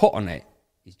what you've put on it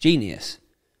is genius.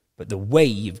 But the way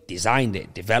you've designed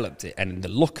it, developed it, and the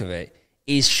look of it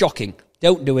is shocking.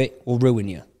 Don't do it, we'll ruin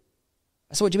you.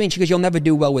 I said, what do you mean? She goes, you'll never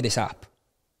do well with this app.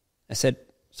 I said,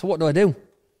 so what do I do?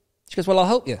 She goes, well, I'll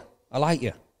help you. I like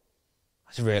you.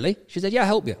 I said, really? She said, yeah, I'll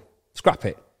help you. Scrap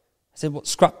it. I said, what,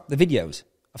 scrap the videos?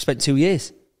 I've spent 2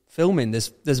 years filming.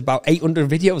 There's about 800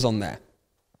 videos on there.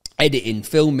 Editing,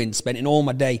 filming, spending all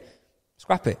my day.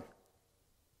 Scrap it.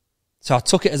 So I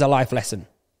took it as a life lesson.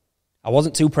 I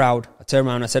wasn't too proud. I turned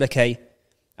around and I said, okay,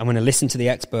 I'm going to listen to the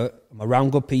expert. I'm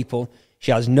around good people.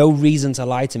 She has no reason to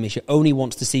lie to me. She only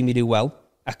wants to see me do well.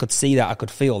 I could see that. I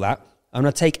could feel that. I'm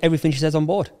going to take everything she says on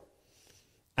board.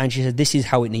 And she said, this is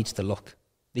how it needs to look.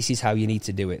 This is how you need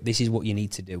to do it. This is what you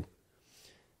need to do.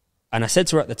 And I said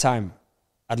to her at the time,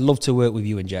 I'd love to work with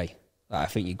you and Jay. I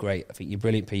think you're great. I think you're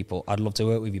brilliant people. I'd love to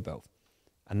work with you both.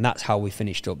 And that's how we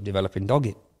finished up developing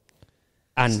Doggit.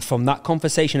 And from that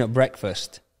conversation at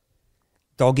breakfast,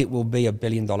 Doggit will be $1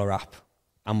 billion app.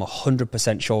 I'm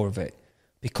 100% sure of it.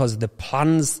 Because the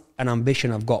plans and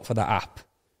ambition I've got for that app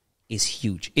is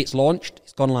huge. It's launched,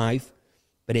 it's gone live,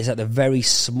 but it's at the very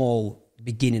small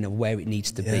beginning of where it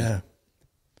needs to be.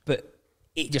 But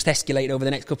it just escalated over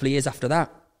the next couple of years after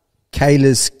that.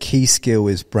 Kayla's key skill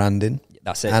is branding.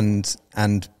 That's it.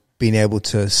 And being able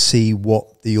to see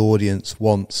what the audience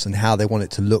wants and how they want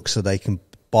it to look so they can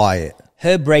buy it.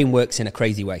 Her brain works in a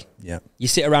crazy way. Yeah. You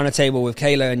sit around a table with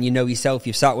Kayla and you know yourself,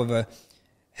 you've sat with her.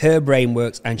 Her brain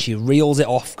works and she reels it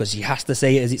off because she has to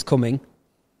say it as it's coming.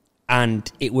 And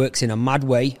it works in a mad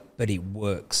way, but it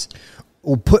works.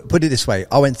 Well, put it this way.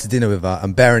 I went to dinner with her,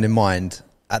 and bearing in mind,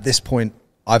 at this point,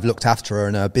 I've looked after her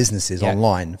and her businesses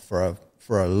online for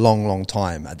a long, long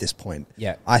time at this point.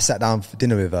 Yeah. I sat down for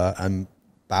dinner with her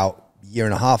about a year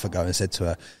and a half ago and said to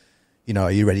her, you know,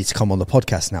 are you ready to come on the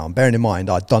podcast now? And bearing in mind,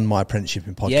 I'd done my apprenticeship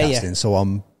in podcasting, so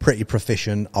I'm pretty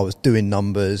proficient. I was doing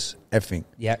numbers, everything.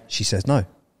 Yeah. She says, no.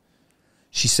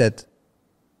 She said,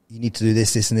 you need to do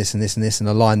this, this, and this, and this, and this, and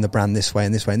align the brand this way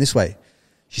and this way and this way.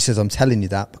 She says, I'm telling you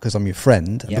that because I'm your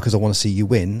friend and because I want to see you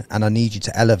win, and I need you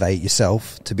to elevate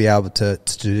yourself to be able to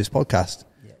do this podcast.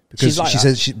 Yeah. Because she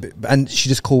says, she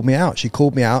just called me out. She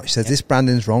called me out. She says, this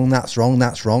branding's wrong, that's wrong,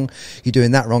 that's wrong. You're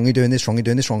doing that wrong, you're doing this wrong, you're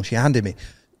doing this wrong. She handed me.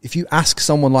 If you ask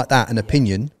someone like that an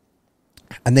opinion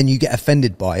and then you get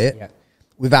offended by it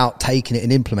without taking it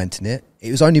and implementing it,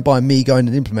 it was only by me going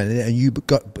and implementing it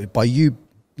and by you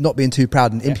not being too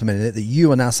proud and implementing it that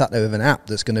you are now sat there with an app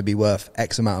that's going to be worth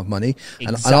X amount of money. Exactly.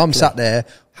 And I'm sat there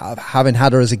having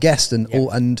had her as a guest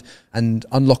and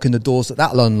unlocking the doors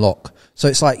that'll unlock. So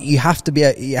it's like you have to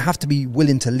be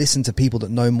willing to listen to people that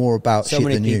know more about shit than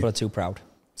you. So many people are too proud.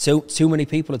 Too many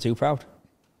people are too proud.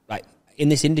 Like in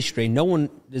this industry,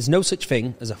 there's no such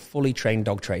thing as a fully trained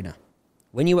dog trainer.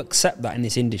 When you accept that in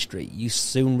this industry, you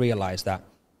soon realize that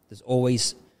there's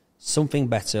always something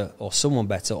better or someone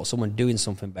doing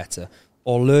something better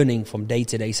or learning from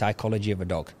day-to-day psychology of a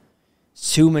dog.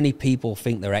 Too many people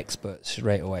think they're experts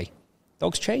straight away.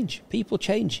 Dogs change. People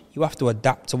change. You have to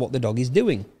adapt to what the dog is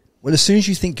doing. Well, as soon as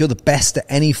you think you're the best at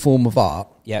any form of art,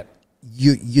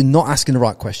 you're not asking the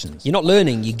right questions. You're not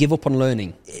learning. You give up on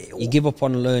learning. You give up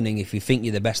on learning if you think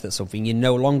you're the best at something. You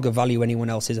no longer value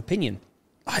anyone else's opinion.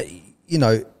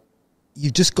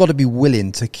 You've just got to be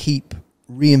willing to keep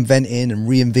reinventing and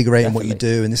reinvigorating what you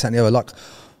do and this and the other. Like,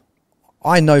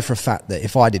 I know for a fact that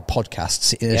if I did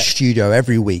podcasts in a studio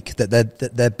every week, that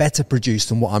they're better produced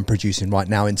than what I'm producing right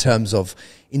now in terms of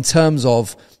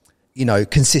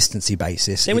consistency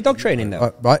basis. Same with dog training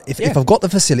though. Right? If I've got the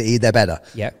facility, they're better.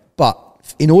 Yeah. But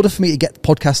in order for me to get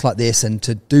podcasts like this and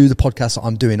to do the podcast that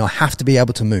I'm doing, I have to be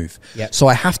able to move. Yep. So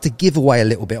I have to give away a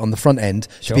little bit on the front end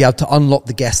to be able to unlock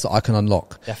the guests that I can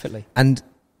unlock. Definitely. And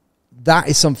that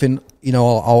is something,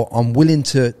 I'm willing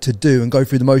to do and go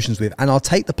through the motions with. And I'll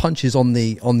take the punches on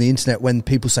the internet when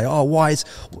people say, oh,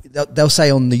 they'll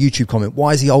say on the YouTube comment,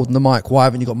 why is he holding the mic? Why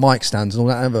haven't you got mic stands and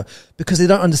all that? Because they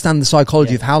don't understand the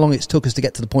psychology of how long it's took us to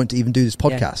get to the point to even do this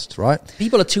podcast, right?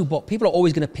 People are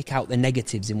always going to pick out the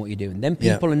negatives in what you're doing. Then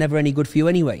people are never any good for you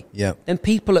anyway. Yeah. Then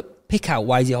people that pick out,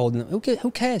 why is he holding them? Who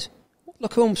cares?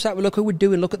 Look who I'm sat with, look who we're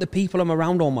doing, look at the people I'm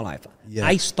around all my life. Yeah.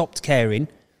 I stopped caring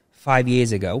 5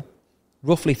 years ago,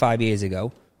 roughly 5 years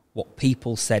ago, what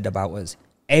people said about us.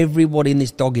 Everybody in this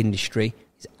dog industry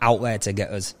is out there to get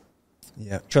us.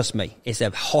 Yeah. Trust me, it's a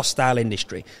hostile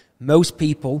industry. Most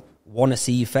people want to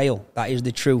see you fail. That is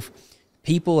the truth.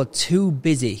 People are too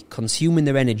busy consuming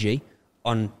their energy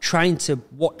on trying to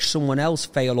watch someone else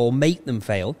fail or make them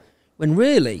fail, when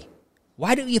really,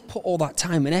 why don't you put all that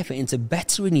time and effort into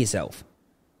bettering yourself?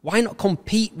 Why not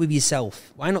compete with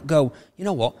yourself? Why not go, you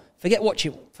know what, forget what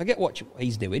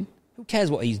he's doing. Who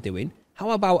cares what he's doing?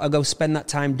 How about I go spend that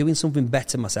time doing something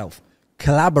better myself?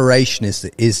 Collaboration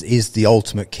is the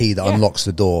ultimate key that unlocks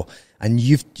the door. And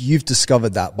you've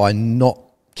discovered that by not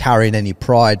carrying any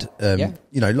pride.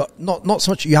 Not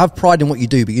so much. You have pride in what you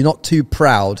do, but you're not too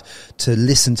proud to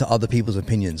listen to other people's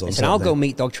opinions. And I'll go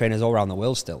meet dog trainers all around the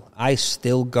world still. I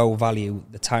still go value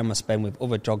the time I spend with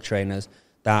other dog trainers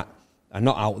that are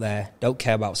not out there, don't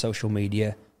care about social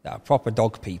media, that are proper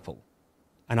dog people.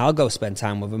 And I'll go spend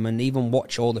time with them and even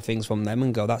watch all the things from them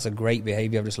and go, that's a great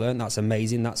behaviour I've just learned. That's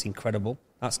amazing. That's incredible.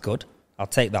 That's good. I'll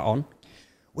take that on.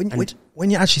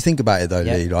 When you actually think about it, though,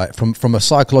 Lee, right, from a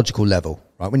psychological level,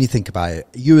 right, when you think about it,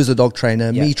 you as a dog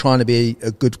trainer, me trying to be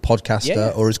a good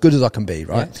podcaster or as good as I can be,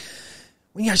 right? Yeah.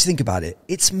 When you actually think about it,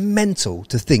 it's mental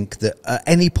to think that at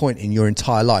any point in your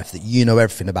entire life that you know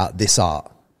everything about this art.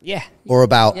 Yeah. Or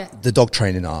about the dog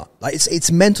training art. Like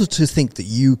it's mental to think that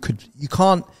you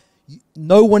can't.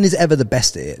 No one is ever the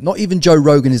best at it. Not even Joe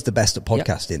Rogan is the best at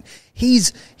podcasting.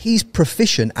 Yep. He's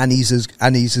proficient and he's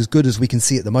as good as we can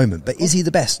see at the moment. But is he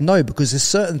the best? No, because there's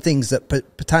certain things that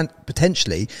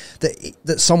potentially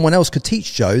that someone else could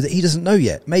teach Joe that he doesn't know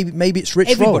yet. Maybe it's Rich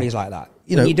Roll. Everybody's like that.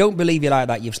 When you don't believe you're like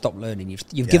that, you've stopped learning.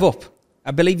 You've give up.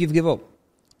 I believe you've give up.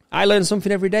 I learn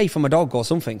something every day from a dog or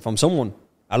something from someone.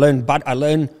 I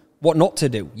learn what not to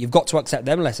do. You've got to accept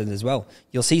them lessons as well.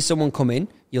 You'll see someone come in,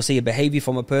 you'll see a behaviour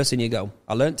from a person, you go,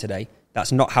 I learnt today,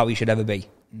 that's not how he should ever be.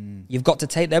 You've got to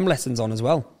take them lessons on as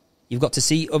well. You've got to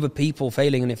see other people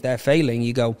failing, and if they're failing,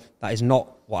 you go, that is not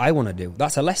what I want to do.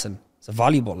 That's a lesson. It's a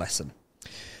valuable lesson.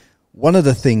 One of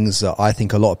the things that I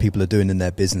think a lot of people are doing in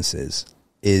their businesses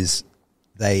is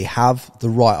they have the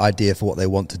right idea for what they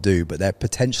want to do, but they're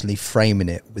potentially framing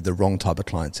it with the wrong type of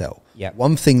clientele. Yep.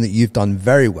 One thing that you've done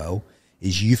very well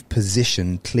is you've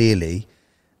positioned clearly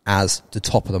as the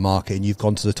top of the market, and you've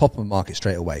gone to the top of the market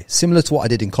straight away. Similar to what I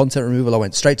did in content removal, I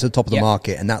went straight to the top of the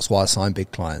market, and that's why I signed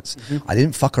big clients. I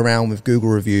didn't fuck around with Google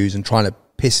reviews and trying to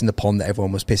piss in the pond that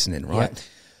everyone was pissing in, right? Yep.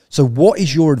 So what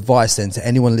is your advice then to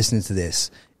anyone listening to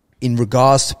this in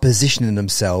regards to positioning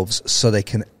themselves so they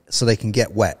can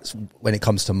get wet when it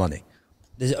comes to money?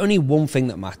 There's only one thing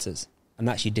that matters, and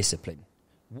that's your discipline.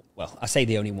 Well, I say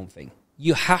the only one thing.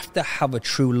 You have to have a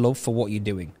true love for what you're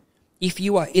doing. If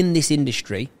you are in this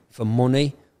industry for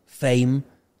money, fame,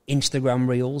 Instagram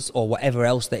reels, or whatever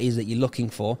else that is that you're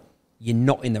looking for, you're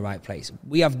not in the right place.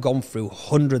 We have gone through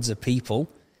hundreds of people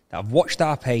that have watched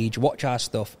our page, watch our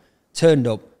stuff, turned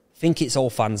up, think it's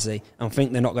all fancy, and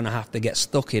think they're not going to have to get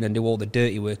stuck in and do all the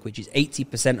dirty work, which is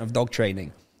 80% of dog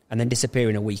training, and then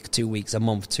disappear in a week, 2 weeks, a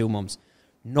month, 2 months.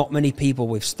 Not many people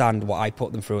withstand what I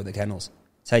put them through at the kennels.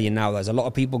 Tell you now, there's a lot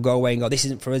of people go away and go, this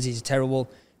isn't for us, this is terrible.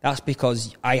 That's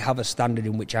because I have a standard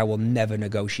in which I will never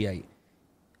negotiate.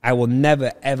 I will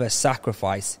never, ever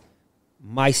sacrifice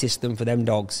my system for them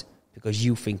dogs because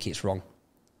you think it's wrong.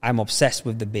 I'm obsessed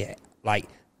with the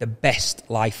best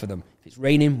life for them. If it's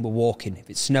raining, we're walking.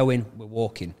 If it's snowing, we're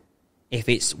walking. If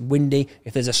it's windy,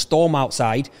 if there's a storm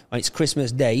outside and it's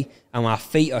Christmas Day and our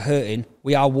feet are hurting,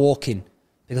 we are walking.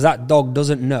 Because that dog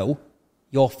doesn't know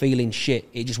you're feeling shit.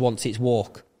 It just wants its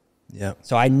walk. Yeah.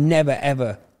 So I never,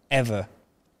 ever, ever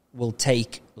will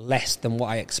take less than what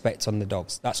I expect on the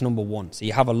dogs. That's number one. So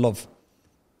you have a love.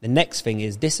 The next thing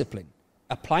is discipline.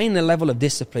 Applying the level of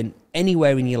discipline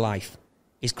anywhere in your life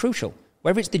is crucial.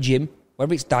 Whether it's the gym,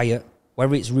 whether it's diet,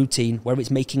 whether it's routine, whether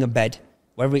it's making a bed,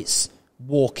 whether it's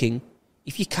walking.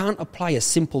 If you can't apply a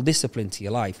simple discipline to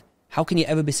your life, how can you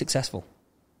ever be successful?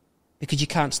 Because you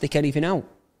can't stick anything out.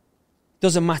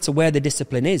 Doesn't matter where the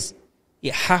discipline is.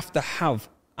 You have to have,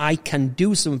 I can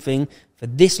do something for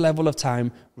this level of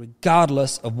time,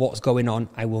 regardless of what's going on.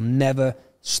 I will never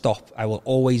stop. I will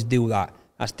always do that.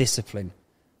 That's discipline.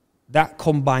 That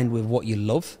combined with what you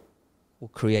love will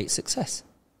create success.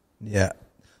 Yeah.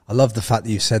 I love the fact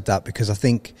that you said that, because I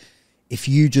think if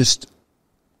you just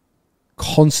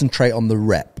concentrate on the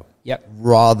rep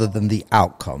rather than the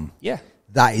outcome,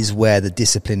 that is where the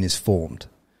discipline is formed.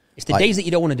 It's the days that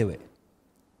you don't want to do it.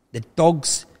 The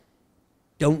dogs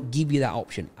don't give you that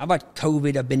option. I've had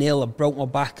COVID, I've been ill, I've broke my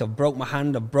back, I've broke my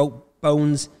hand, I've broke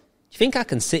bones. Do you think I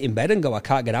can sit in bed and go, I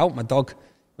can't get out? My dog's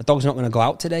not going to go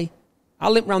out today.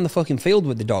 I'll limp around the fucking field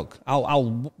with the dog.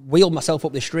 I'll wheel myself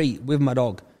up the street with my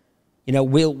dog. You know,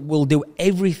 we'll do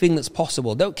everything that's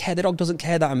possible. Don't care. The dog doesn't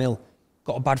care that I'm ill.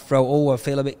 Got a bad throat. Oh, I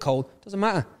feel a bit cold. Doesn't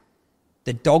matter.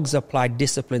 The dogs applied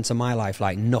discipline to my life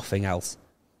like nothing else.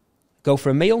 Go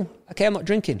for a meal. Okay, I'm not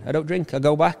drinking. I don't drink. I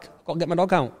go back. I've got to get my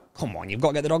dog out. Come on, you've got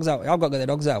to get the dogs out. I've got to get the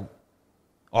dogs out.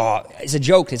 Oh, it's a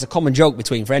joke. It's a common joke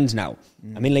between friends now.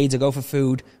 I'm in Leeds. I go for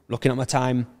food. Looking at my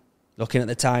time. Looking at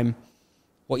the time.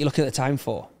 What are you looking at the time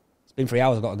for? It's been 3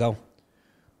 hours. I've got to go.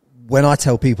 When I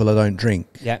tell people I don't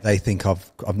drink, Yeah. they think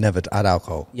I've never had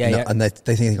alcohol. Yeah, and, yeah. and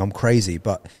they think I'm crazy.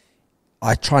 But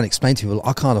I try and explain to people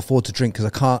I can't afford to drink because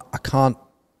I can't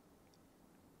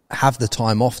have the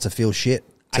time off to feel shit.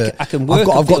 I can work.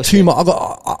 I've got too much.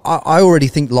 I already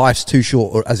think life's too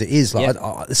short as it is. Like,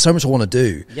 there's so much I want to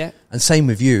do. Yeah. And same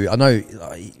with you. I know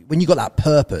when you got that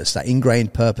purpose, that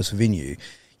ingrained purpose within you,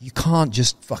 you can't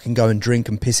just fucking go and drink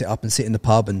and piss it up and sit in the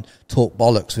pub and talk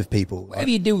bollocks with people. Whatever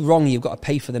you do wrong, you've got to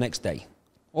pay for the next day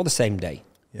or the same day.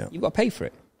 Yeah. You've got to pay for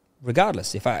it,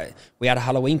 regardless. We had a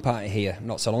Halloween party here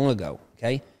not so long ago.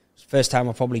 Okay, it's the first time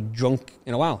I've probably drunk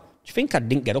in a while. Do you think I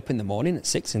didn't get up in the morning at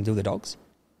 6 and do the dogs?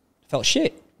 Felt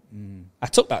shit. I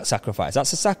took that sacrifice.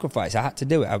 That's a sacrifice. I had to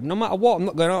do it. No matter what, I'm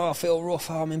not going, I feel rough.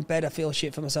 I'm in bed. I feel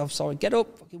shit for myself. Sorry. Get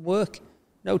up. Fucking work.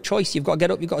 No choice. You've got to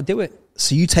get up. You've got to do it.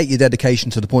 So you take your dedication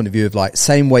to the point of view of like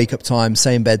same wake up time,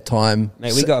 same bedtime.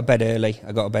 Mate, we go to bed early.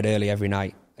 I go to bed early every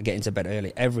night. I get into bed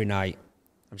early every night.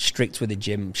 I'm strict with the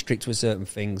gym. I'm strict with certain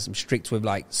things. I'm strict with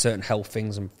like certain health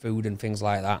things and food and things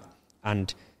like that.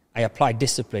 And I apply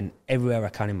discipline everywhere I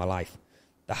can in my life.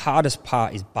 The hardest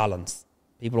part is balance.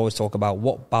 People always talk about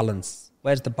what balance.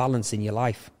 Where's the balance in your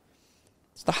life?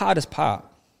 It's the hardest part.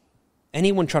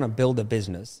 Anyone trying to build a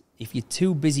business, if you're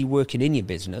too busy working in your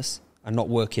business and not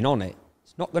working on it,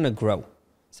 It's not going to grow.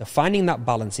 So finding that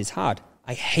balance is hard.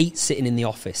 I hate sitting in the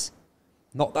office.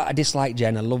 Not that I dislike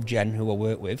Jen. I love Jen, who I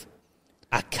work with.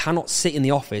 I cannot sit in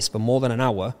the office for more than an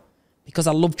hour because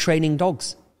I love training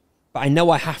dogs. But I know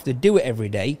I have to do it every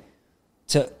day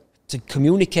to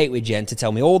communicate with Jen, to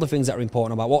tell me all the things that are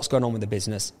important about what's going on with the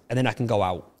business, and then I can go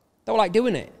out. Don't like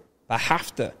doing it. But I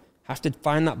have to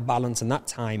find that balance and that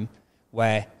time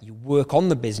where you work on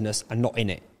the business and not in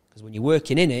it. Because when you're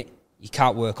working in it, you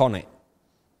can't work on it.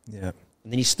 Yeah.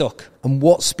 And then you're stuck. And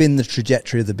what's been the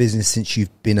trajectory of the business since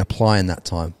you've been applying that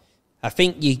time? I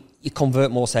think you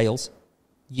convert more sales.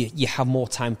 You have more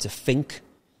time to think.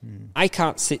 I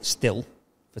can't sit still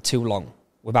for too long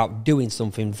without doing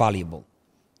something valuable.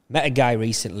 Met a guy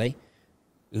recently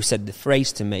who said the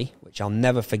phrase to me, which I'll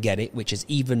never forget it, which has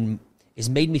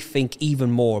made me think even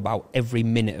more about every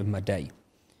minute of my day.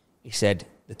 He said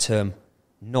the term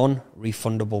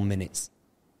non-refundable minutes.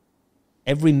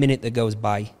 Every minute that goes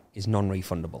by is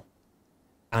non-refundable.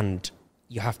 And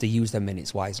you have to use the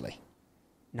minutes wisely.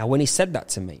 Now, when he said that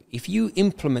to me, if you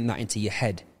implement that into your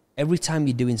head, every time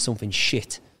you're doing something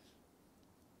shit,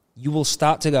 you will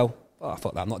start to go, oh,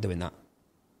 fuck that, I'm not doing that.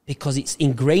 Because it's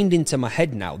ingrained into my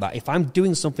head now that if I'm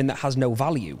doing something that has no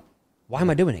value, why am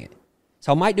I doing it?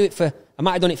 So I might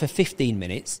have done it for 15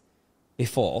 minutes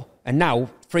before, and now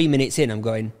 3 minutes in, I'm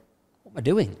going, what am I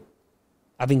doing?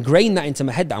 I've ingrained that into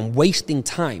my head that I'm wasting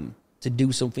time to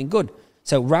do something good.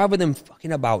 So rather than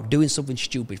fucking about doing something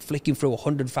stupid, flicking through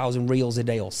 100,000 reels a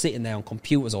day or sitting there on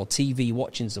computers or TV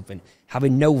watching something,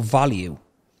 having no value,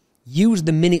 use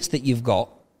the minutes that you've got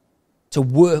to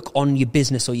work on your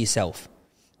business or yourself.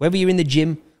 Whether you're in the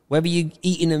gym, whether you're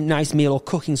eating a nice meal or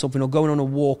cooking something or going on a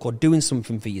walk or doing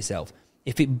something for yourself,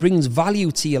 if it brings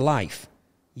value to your life,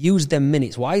 use them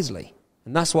minutes wisely.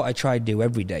 And that's what I try to do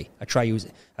every day. I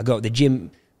go to the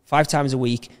gym 5 times a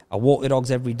week. I walk the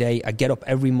dogs every day. I get up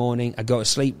every morning. I go to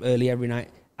sleep early every night.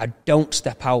 I don't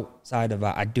step outside of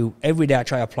that. I do every day. I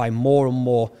try to apply more and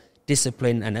more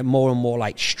discipline and more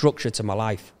like structure to my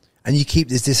life. And you keep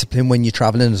this discipline when you're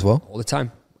traveling as well? All the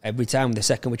time. Every time. The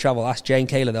second we travel, ask Jay and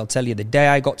Kayla, they'll tell you the day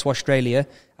I got to Australia,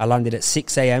 I landed at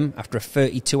 6 a.m. after a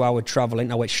 32-hour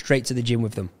traveling. I went straight to the gym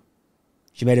with them.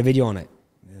 She made a video on it.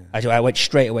 Yeah. I went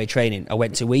straight away training. I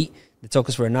went to eat. They took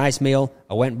us for a nice meal.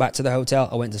 I went back to the hotel.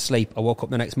 I went to sleep. I woke up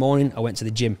the next morning. I went to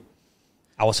the gym.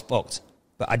 I was fucked.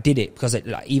 But I did it because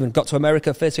I even got to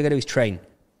America. First thing I do is train.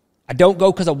 I don't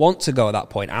go because I want to go at that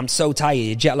point. I'm so tired.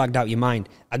 You're jet lagged out your mind.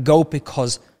 I go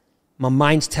because my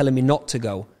mind's telling me not to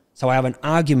go. So I have an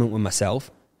argument with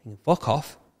myself. Fuck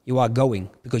off. You are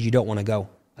going because you don't want to go.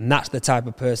 And that's the type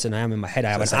of person I am in my head.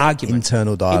 I have an argument.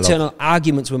 Internal dialogue. Internal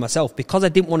arguments with myself. Because I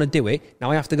didn't want to do it, now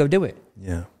I have to go do it.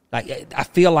 Yeah. Like, I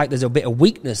feel like there's a bit of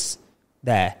weakness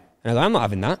there. And I go, I'm not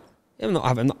having that.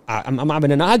 I'm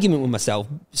having an argument with myself.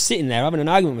 Sitting there having an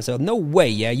argument with myself. No way,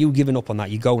 yeah, you giving up on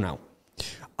that. You go now.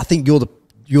 I think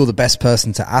you're the best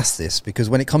person to ask this, because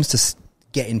when it comes to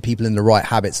getting people in the right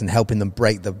habits and helping them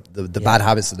break the bad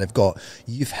habits that they've got,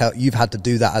 you've had to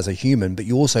do that as a human, but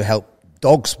you also help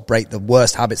dogs break the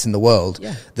worst habits in the world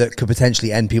that could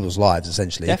potentially end people's lives,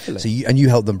 essentially. Definitely. So you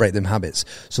help them break them habits.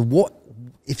 So what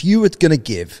if you were going to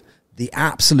give the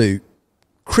absolute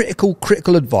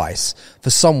critical advice for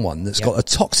someone that's got a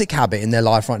toxic habit in their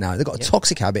life right now? They've got a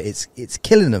toxic habit. It's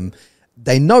killing them.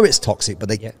 They know it's toxic, but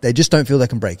they just don't feel they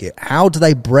can break it. How do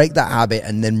they break that habit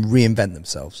and then reinvent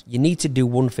themselves? You need to do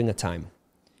one thing at a time.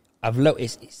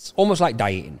 It's almost like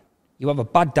dieting. You have a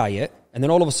bad diet, and then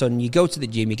all of a sudden you go to the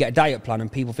gym, you get a diet plan,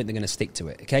 and people think they're going to stick to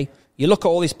it, okay? You look at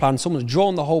all these plans, someone's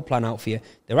drawn the whole plan out for you.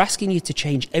 They're asking you to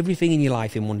change everything in your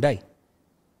life in one day.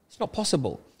 It's not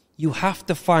possible. You have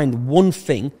to find one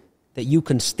thing that you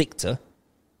can stick to,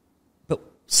 but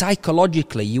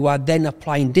psychologically you are then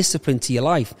applying discipline to your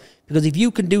life. Because if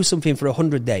you can do something for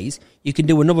 100 days, you can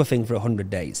do another thing for 100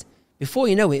 days. Before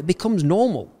you know it, it becomes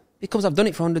normal. Because I've done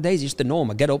it for 100 days, it's the norm.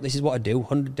 I get up, this is what I do,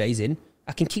 100 days in.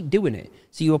 I can keep doing it.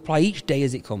 So you apply each day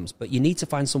as it comes, but you need to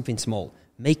find something small.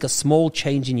 Make a small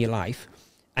change in your life,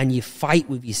 and you fight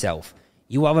with yourself.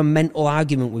 You have a mental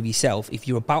argument with yourself. If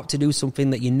you're about to do something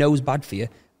that you know is bad for you,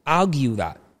 argue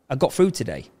that. I got through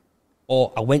today.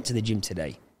 Or I went to the gym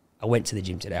today. I went to the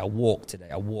gym today. I walked today.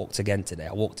 I walked again today.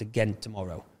 I walked again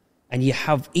tomorrow. And you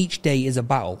have each day is a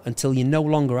battle until you're no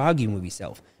longer arguing with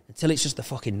yourself, until it's just the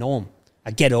fucking norm.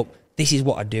 I get up, this is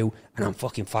what I do, and I'm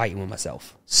fucking fighting with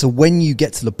myself. So when you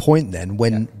get to the point then,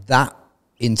 when that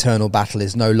internal battle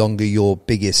is no longer your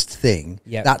biggest thing,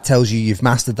 that tells you you've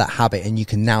mastered that habit and you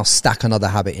can now stack another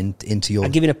habit into your... I'll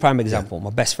give you a prime example. My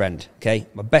best friend, okay?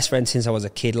 My best friend since I was a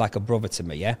kid, like a brother to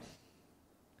me, yeah?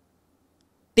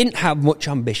 Didn't have much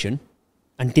ambition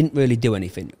and didn't really do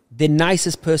anything. The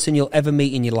nicest person you'll ever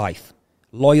meet in your life.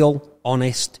 Loyal,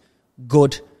 honest,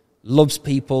 good, loves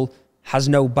people, has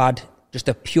no bad, just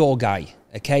a pure guy,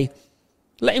 okay?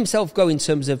 Let himself go in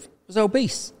terms of, was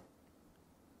obese.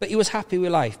 But he was happy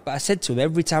with life. But I said to him,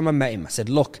 every time I met him, I said,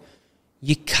 look,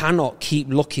 you cannot keep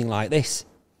looking like this.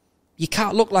 You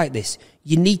can't look like this.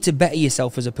 You need to better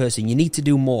yourself as a person. You need to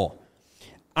do more.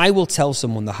 I will tell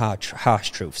someone the harsh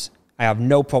truths. I have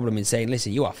no problem in saying,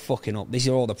 listen, you are fucking up. These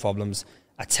are all the problems.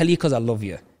 I tell you because I love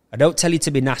you. I don't tell you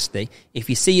to be nasty. If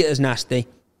you see it as nasty,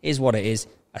 here's what it is.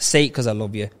 I say it because I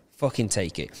love you. Fucking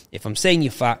take it. If I'm saying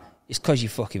you're fat, it's because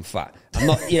you're fucking fat. I'm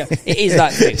not, it is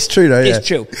that thing. It's true though, It's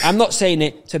true. I'm not saying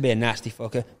it to be a nasty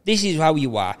fucker. This is how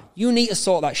you are. You need to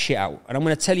sort that shit out. And I'm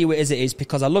going to tell you it as it is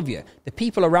because I love you. The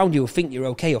people around you who think you're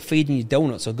okay or feeding you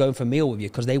donuts or going for a meal with you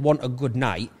because they want a good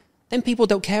night, then people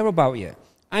don't care about you.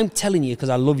 I'm telling you because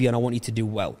I love you and I want you to do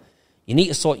well. You need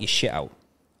to sort your shit out.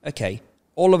 Okay.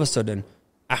 All of a sudden,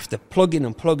 after plugging,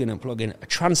 a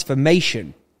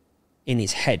transformation in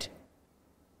his head.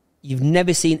 You've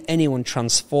never seen anyone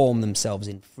transform themselves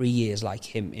in 3 years like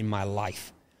him in my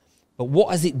life. But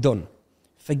what has it done?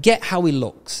 Forget how he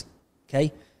looks,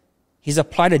 okay? He's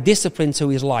applied a discipline to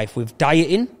his life with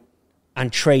dieting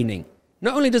and training.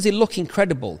 Not only does he look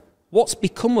incredible, what's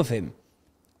become of him?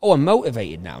 Oh, I'm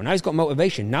motivated now. Now he's got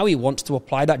motivation. Now he wants to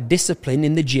apply that discipline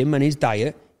in the gym and his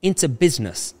diet into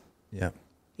business. Yeah.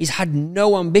 He's had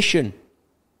no ambition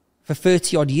for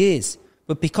 30-odd years.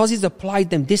 But because he's applied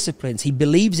them disciplines, he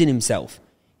believes in himself.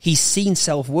 He's seen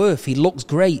self-worth. He looks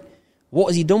great. What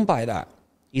has he done by that?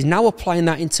 He's now applying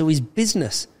that into his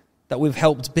business that we've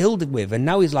helped build with. And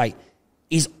now he's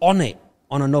on it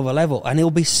on another level. And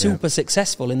he'll be super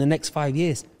successful in the next 5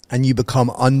 years. And you become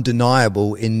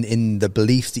undeniable in the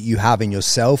beliefs that you have in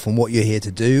yourself and what you're here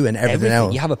to do and everything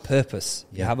else. You have a purpose.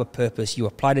 You have a purpose. You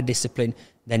apply the discipline.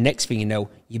 Then next thing you know,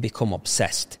 you become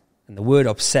obsessed. And the word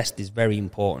obsessed is very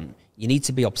important. You need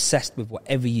to be obsessed with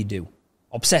whatever you do.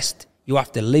 Obsessed. You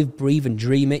have to live, breathe, and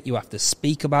dream it. You have to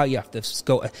speak about it. You have to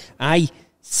go. I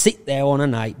sit there on a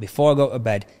night before I go to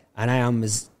bed, and I am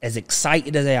as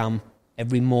excited as I am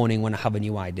every morning when I have a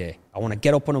new idea. I want to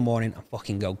get up in the morning and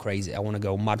fucking go crazy. I want to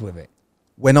go mad with it.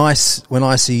 When I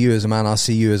see you as a man, I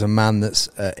see you as a man that's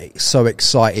so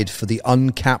excited for the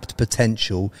uncapped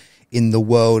potential in the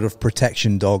world of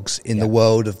protection dogs, in the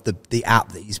world of the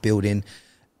app that he's building.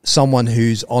 Someone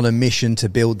who's on a mission to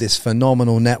build this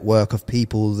phenomenal network of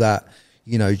people that,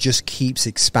 you know, just keeps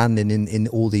expanding in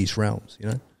all these realms, you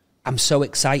know? I'm so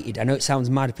excited. I know it sounds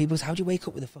mad. People say, how do you wake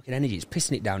up with the fucking energy? It's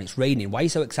pissing it down. It's raining. Why are you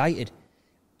so excited?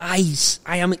 I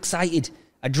am excited.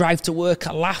 I drive to work.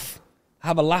 I laugh. I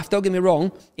have a laugh. Don't get me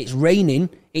wrong. It's raining.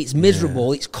 It's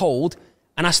miserable. It's cold.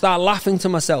 And I start laughing to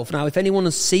myself. Now, if anyone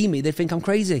has seen me, they think I'm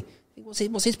crazy. What's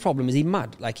his problem? Is he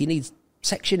mad? Like, he needs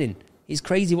sectioning. He's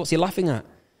crazy. What's he laughing at?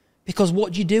 Because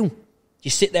what do? Do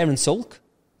you sit there and sulk? Do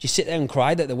you sit there and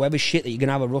cry that the weather's shit, that you're going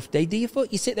to have a rough day? Do you?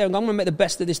 You sit there and go, I'm going to make the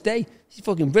best of this day. This is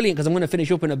fucking brilliant because I'm going to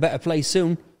finish up in a better place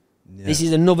soon. Yeah. This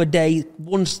is another day,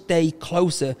 one day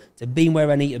closer to being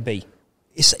where I need to be.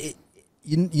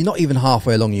 You're not even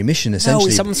halfway along your mission,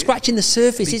 essentially. No, I'm scratching the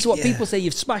surface. This is what people say,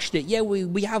 you've smashed it. Yeah,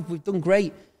 we have. We've done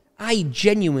great. I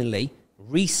genuinely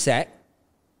reset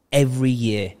every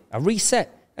year. I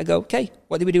reset. I go, okay,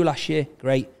 what did we do last year?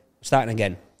 Great. We're starting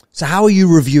again. So how are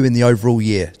you reviewing the overall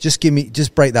year? Just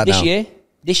break that down.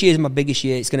 This year is my biggest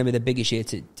year. It's going to be the biggest year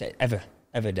to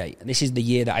ever date. And this is the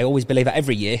year that I always believe at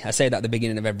every year. I say that at the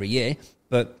beginning of every year.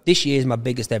 But this year is my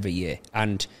biggest ever year.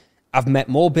 And I've met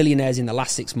more billionaires in the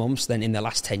last 6 months than in the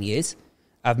last 10 years.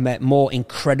 I've met more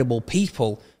incredible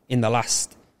people in the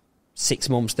last 6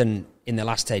 months than in the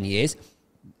last 10 years.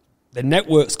 The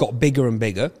network's got bigger and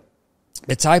bigger.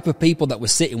 The type of people that we're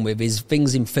sitting with is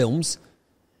things in films.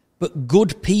 But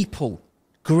good people,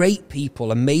 great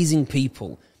people, amazing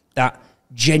people that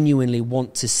genuinely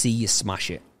want to see you smash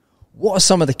it. What are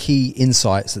some of the key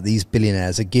insights that these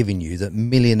billionaires are giving you that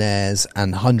millionaires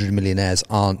and 100 millionaires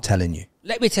aren't telling you?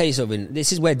 Let me tell you something.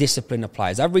 This is where discipline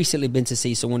applies. I've recently been to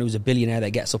see someone who's a billionaire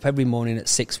that gets up every morning at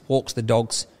 6, walks the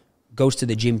dogs, goes to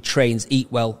the gym, trains, eat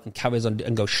well, and carries on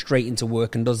and goes straight into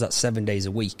work and does that 7 days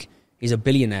a week. He's a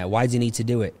billionaire. Why does he need to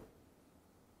do it?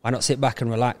 Why not sit back and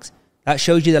relax? That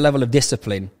shows you the level of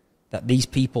discipline that these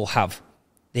people have.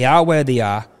 They are where they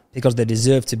are because they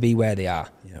deserve to be where they are.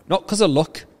 Yep. Not because of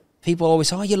luck. People always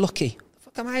say, oh, you're lucky. The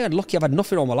fuck am I lucky? I've had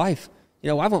nothing all my life. You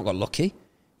know, I haven't got lucky.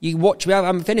 You watch me,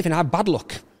 if anything, I have bad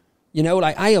luck. You know,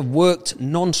 like I have worked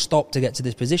non-stop to get to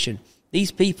this position.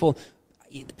 These people,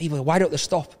 why don't they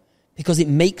stop? Because it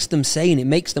makes them sane. It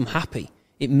makes them happy.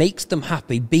 It makes them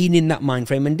happy being in that mind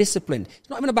frame and disciplined. It's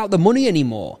not even about the money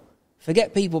anymore.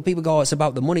 Forget people. People go, oh, it's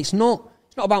about the money. It's not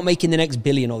about making the next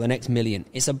billion or the next million.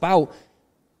 It's about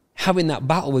having that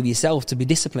battle with yourself to be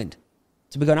disciplined.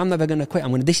 To be going, I'm never going to quit.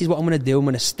 This is what I'm going to do. I'm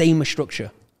going to stay in my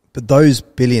structure. But those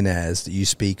billionaires that you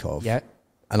speak of, yeah,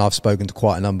 and I've spoken to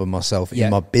quite a number myself in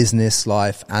my business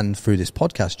life and through this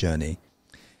podcast journey,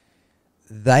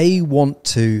 they want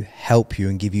to help you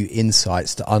and give you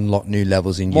insights to unlock new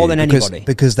levels in you. More than anybody.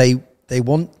 Because they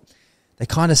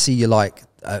kind of see you like,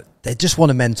 they just want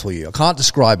to mentor you. I can't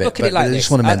describe it, Look at it like they this.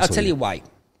 just want to mentor you. I'll tell you why.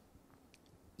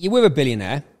 You're with a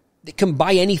billionaire that can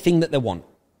buy anything that they want.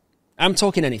 I'm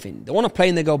talking anything. They want a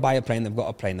plane, they go buy a plane, they've got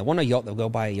a plane. They want a yacht, they'll go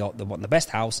buy a yacht. They want the best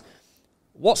house.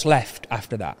 What's left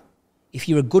after that? If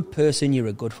you're a good person, you're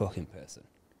a good fucking person.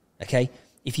 Okay?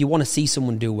 If you want to see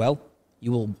someone do well,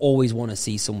 you will always want to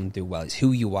see someone do well. It's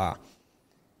who you are.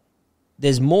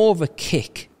 There's more of a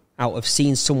kick out of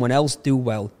seeing someone else do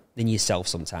well than yourself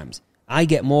sometimes. I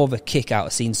get more of a kick out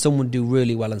of seeing someone do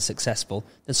really well and successful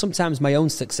than sometimes my own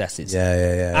successes.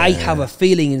 I have a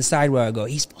feeling inside where I go,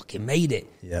 he's fucking made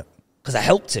it. Yeah. Because I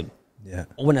helped him. Yeah.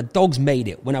 Or when a dog's made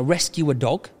it. When I rescue a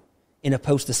dog, in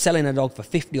opposed to selling a dog for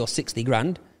 50 or 60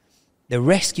 grand, the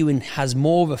rescuing has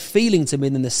more of a feeling to me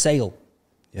than the sale.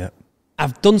 Yeah.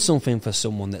 I've done something for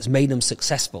someone that's made them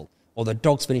successful, or the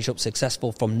dog's finished up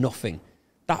successful from nothing.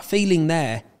 That feeling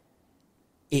there,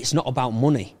 it's not about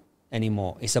money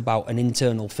anymore. It's about an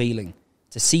internal feeling.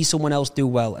 To see someone else do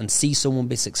well and see someone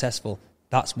be successful,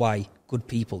 that's why good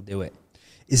people do it.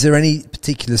 Is there any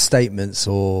particular statements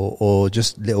or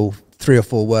just little 3 or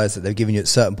 4 words that they've given you at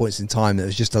certain points in time that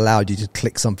has just allowed you to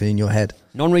click something in your head?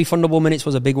 Non-refundable minutes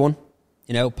was a big one.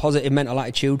 You know, positive mental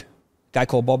attitude. Guy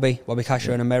called Bobby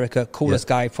Casher in America. Coolest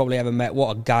guy I've probably ever met.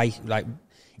 What a guy, like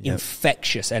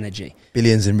infectious energy.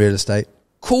 Billions in real estate.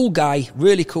 Cool guy,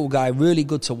 really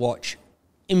good to watch.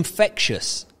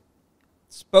 Infectious.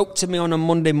 Spoke to me on a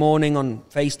Monday morning on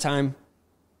FaceTime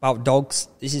about dogs.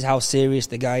 This is how serious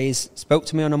the guy is. Spoke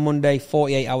to me on a Monday,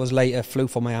 48 hours later, flew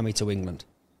from Miami to England.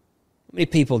 How many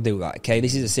people do that, okay?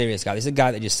 This is a serious guy. This is a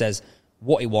guy that just says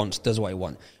what he wants, does what he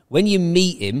wants. When you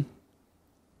meet him,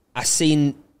 I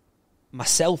seen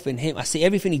myself in him. I see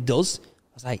everything he does.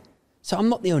 I was like, so I'm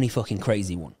not the only fucking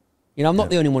crazy one. You know, I'm not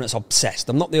the only one that's obsessed.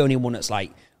 I'm not the only one that's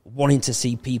like wanting to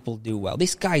see people do well.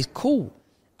 This guy's cool.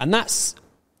 And that's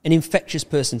an infectious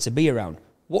person to be around.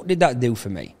 What did that do for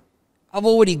me? I've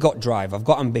already got drive, I've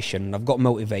got ambition, and I've got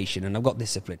motivation, and I've got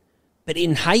discipline. But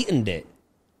it heightened it.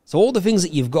 So all the things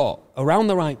that you've got around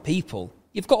the right people,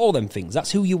 you've got all them things.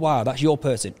 That's who you are. That's your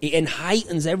person. It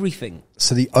heightens everything.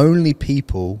 So the only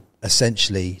people,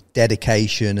 essentially,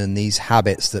 dedication and these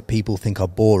habits that people think are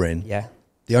boring,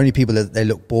 the only people that they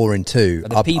look boring to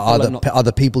are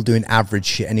the people doing average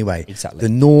shit anyway. Exactly. The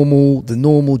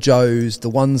normal Joes, the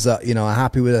ones that, you know, are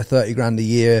happy with their 30 grand a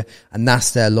year and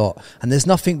that's their lot. And there's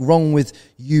nothing wrong with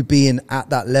you being at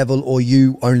that level or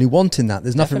you only wanting that.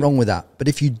 There's nothing wrong with that. But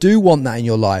if you do want that in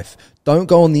your life, don't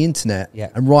go on the internet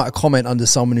and write a comment under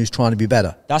someone who's trying to be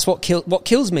better. That's what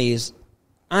kills me is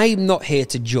I'm not here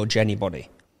to judge anybody.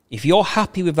 If you're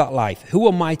happy with that life, who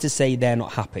am I to say they're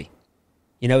not happy?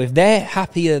 You know, if they're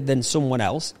happier than someone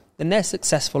else, then they're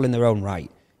successful in their own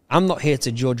right. I'm not here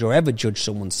to judge or ever judge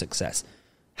someone's success.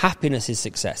 Happiness is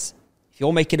success. If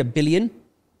you're making $1 billion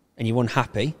and you're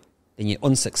unhappy, then you're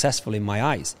unsuccessful in my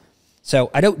eyes.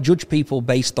 So I don't judge people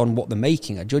based on what they're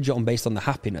making. I judge it based on the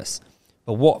happiness.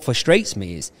 But what frustrates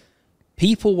me is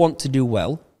people want to do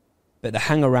well, but they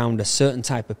hang around a certain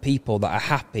type of people that are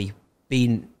happy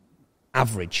being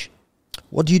average.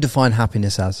 What do you define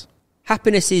happiness as?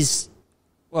 Happiness is...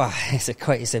 Well, it's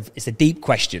a deep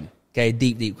question, okay?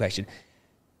 Deep question.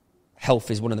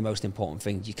 Health is one of the most important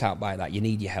things. You can't buy that. You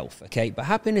need your health, okay? But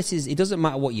happiness is, it doesn't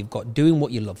matter what you've got, doing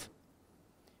what you love.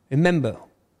 Remember,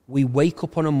 we wake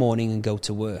up on a morning and go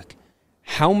to work.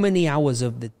 How many hours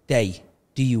of the day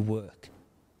do you work?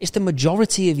 It's the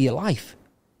majority of your life.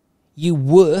 You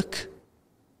work,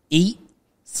 eat,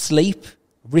 sleep,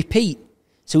 repeat.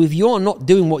 So if you're not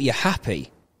doing what you're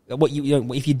happy,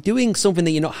 if you're doing something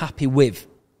that you're not happy with,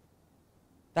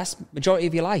 that's the majority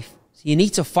of your life. So you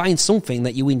need to find something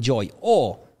that you enjoy.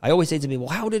 Or, I always say to people,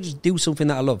 how do I just do something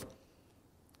that I love?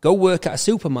 Go work at a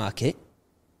supermarket,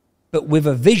 but with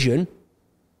a vision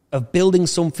of building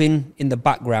something in the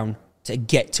background to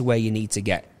get to where you need to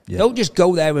get. Yeah. Don't just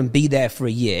go there and be there for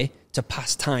a year to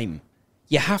pass time.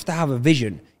 You have to have a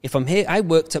vision. If I'm here, I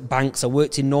worked at banks, I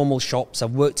worked in normal shops,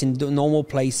 I've worked in normal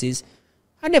places.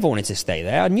 I never wanted to stay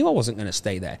there. I knew I wasn't going to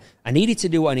stay there. I needed to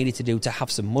do what I needed to do to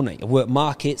have some money. I've worked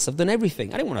markets. I've done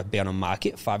everything. I didn't want to be on a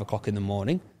market at 5 o'clock in the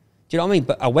morning. Do you know what I mean?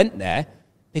 But I went there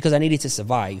because I needed to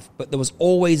survive. But there was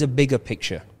always a bigger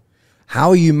picture. How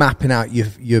are you mapping out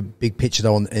your big picture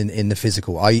though in the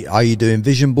physical? Are you doing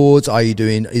vision boards? Are you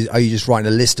just writing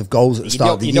a list of goals at the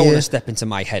start of the year? You don't want to step into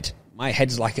my head. My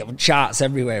head's like charts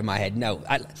everywhere in my head. No.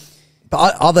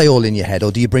 But are they all in your head,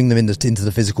 or do you bring them into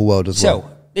the physical world as well?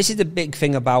 So this is the big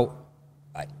thing about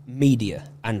media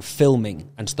and filming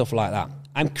and stuff like that.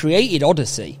 I've created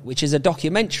Odyssey, which is a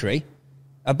documentary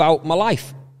about my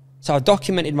life. So I've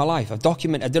documented my life. I've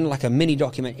done like a mini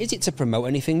document. Is it to promote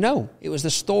anything? No. It was the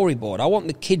storyboard. I want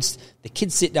the kids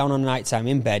sit down on night time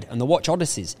in bed and they watch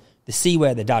Odysseys. They see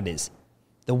where the dad is.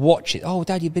 They watch it. Oh,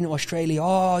 Dad, you've been to Australia.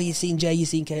 Oh, you've seen Jay, you've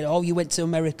seen Kayla. Oh, you went to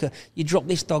America. You dropped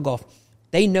this dog off.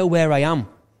 They know where I am.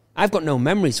 I've got no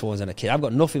memories from when I was a kid. I've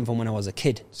got nothing from when I was a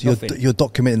kid. So you're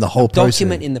documenting the whole process.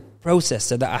 Documenting the process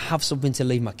so that I have something to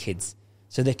leave my kids.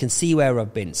 So they can see where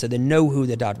I've been. So they know who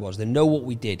the dad was. They know what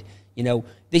we did. You know,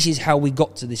 this is how we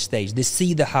got to this stage. They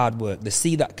see the hard work. They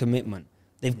see that commitment.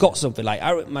 They've got something like,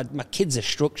 my kids are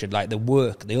structured, like they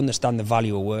work. They understand the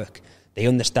value of work. They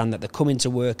understand that they're coming to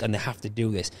work and they have to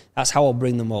do this. That's how I'll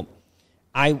bring them up.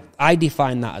 I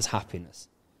define that as happiness.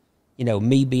 You know,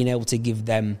 me being able to give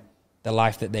them the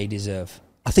life that they deserve.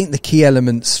 I think the key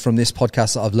elements from this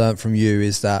podcast that I've learned from you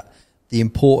is that the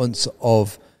importance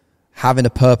of having a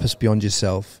purpose beyond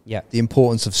yourself, the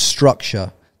importance of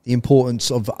structure, the importance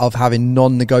of having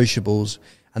non-negotiables,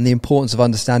 and the importance of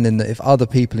understanding that if other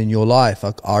people in your life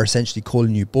are essentially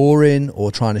calling you boring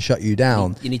or trying to shut you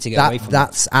down, you need to get away from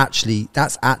that's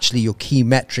actually your key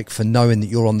metric for knowing that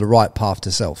you're on the right path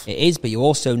to self. It is, but you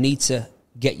also need to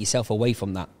get yourself away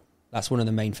from that. That's one of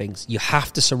the main things. You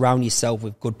have to surround yourself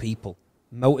with good people,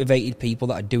 motivated people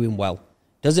that are doing well.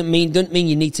 Doesn't mean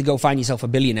you need to go find yourself a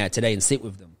billionaire today and sit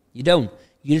with them. You don't.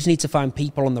 You just need to find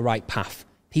people on the right path,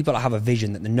 people that have a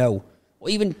vision that they know, or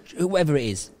even whoever it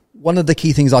is. One of the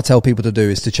key things I tell people to do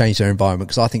is to change their environment,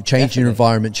 because I think changing your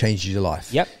environment changes your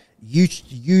life. Yep.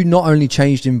 You not only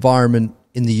changed environment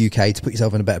in the UK to put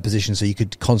yourself in a better position so you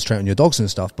could concentrate on your dogs and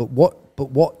stuff, but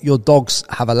what your dogs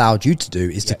have allowed you to do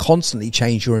is to constantly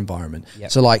change your environment.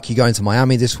 So like you go into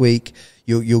Miami this week,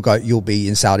 you'll be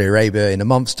in Saudi Arabia in a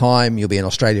month's time, you'll be in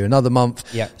Australia another month.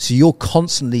 So you're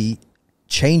constantly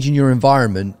changing your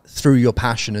environment through your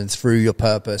passion and through your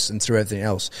purpose and through everything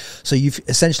else. So you've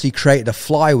essentially created a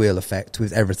flywheel effect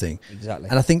with everything. Exactly.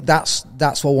 And I think that's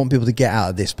what I want people to get out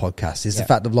of this podcast is the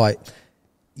fact of like,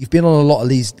 you've been on a lot of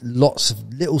these, lots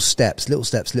of little steps.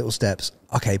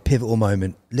 Okay, pivotal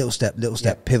moment, little step,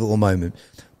 pivotal moment.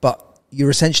 But you're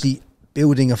essentially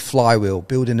building a flywheel,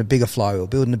 building a bigger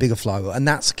flywheel. And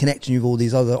that's connecting you with all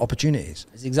these other opportunities.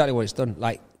 It's exactly what it's done.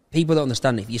 Like, people don't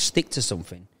understand, if you stick to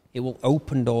something, it will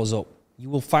open doors up. You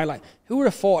will find, like, who would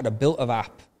have thought I'd have built an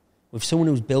app with someone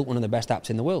who's built one of the best apps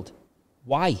in the world?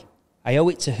 Why? I owe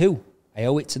it to who? I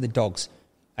owe it to the dogs.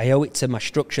 I owe it to my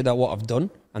structure, that what I've done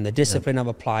and the discipline I've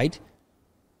applied.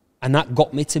 And that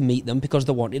got me to meet them because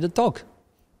they wanted a dog.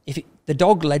 The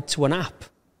dog led to an app.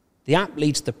 The app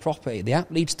leads to property. The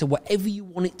app leads to whatever you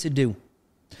want it to do.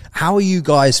 How are you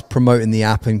guys promoting the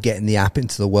app and getting the app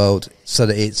into the world so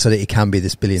that it can be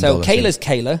this $1 billion So Kayla's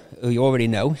thing? Kayla, who you already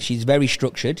know. She's very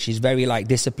structured. She's very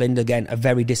disciplined. Again, a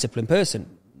very disciplined person.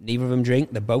 Neither of them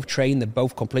drink. They're both trained. They're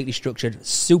both completely structured.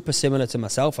 Super similar to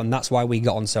myself, and that's why we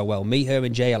got on so well. Me, her,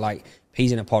 and Jay are like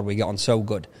peas in a pod. We get on so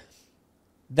good.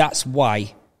 That's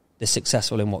why they're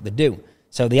successful in what they do.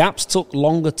 So the apps took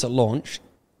longer to launch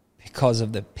because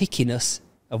of the pickiness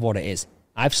of what it is.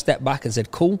 I've stepped back and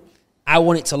said, cool, I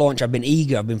want it to launch. I've been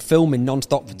eager. I've been filming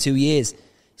non-stop for 2 years.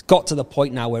 It's got to the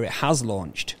point now where it has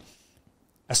launched.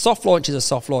 A soft launch is a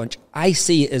soft launch. I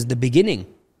see it as the beginning.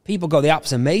 People go, the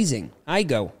app's amazing. I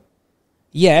go,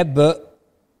 yeah, but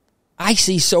I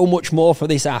see so much more for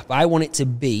this app. I want it to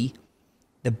be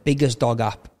the biggest dog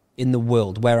app in the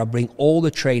world, where I bring all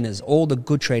the trainers, all the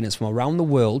good trainers from around the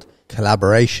world.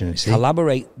 Collaboration, you see?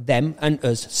 Collaborate, them and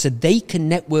us, so they can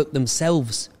network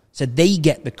themselves, so they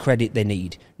get the credit they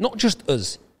need. Not just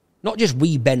us. Not just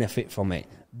we benefit from it.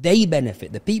 They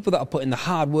benefit. The people that are putting the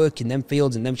hard work in them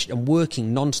fields and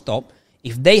working non-stop,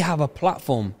 if they have a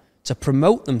platform to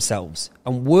promote themselves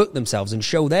and work themselves and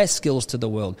show their skills to the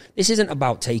world. This isn't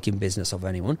about taking business off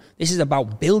anyone. This is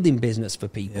about building business for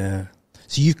people. Yeah.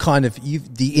 So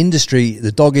the industry,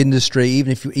 the dog industry,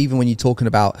 even when you're talking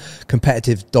about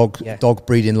competitive dog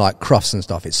breeding like Crufts and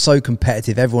stuff, it's so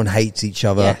competitive. Everyone hates each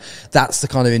other. Yeah. That's the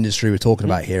kind of industry we're talking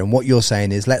about here. And what you're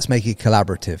saying is, let's make it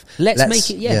collaborative.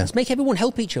 Let's make everyone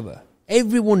help each other.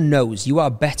 Everyone knows you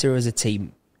are better as a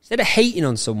team. Instead of hating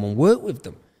on someone, work with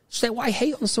them. Say, why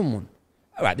hate on someone?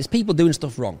 All right, there's people doing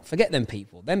stuff wrong. Forget them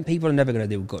people. Them people are never going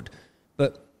to do good.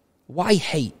 But why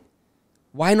hate?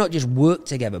 Why not just work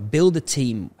together, build a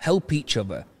team, help each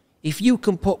other? If you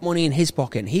can put money in his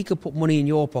pocket and he could put money in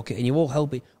your pocket and you all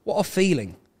help it, what a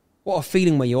feeling. What a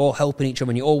feeling when you're all helping each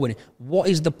other and you're all winning. What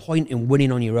is the point in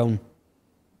winning on your own?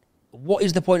 What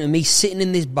is the point of me sitting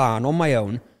in this barn on my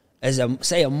own as,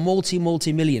 a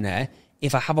multi-millionaire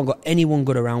if I haven't got anyone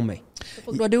good around me?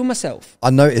 What do I do with myself? I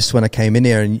noticed when I came in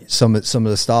here and some of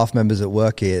the staff members that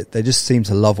work here, they just seem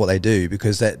to love what they do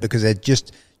because they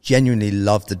just genuinely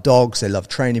love the dogs. They love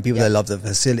training people. They love the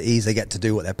facilities. They get to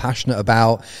do what they're passionate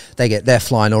about. They're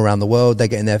flying all around the world. They're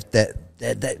getting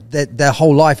their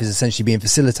whole life is essentially being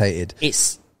facilitated.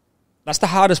 That's the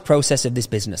hardest process of this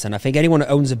business. And I think anyone that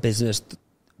owns a business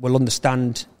will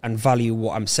understand and value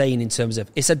what I'm saying in terms of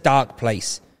it's a dark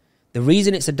place. The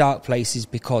reason it's a dark place is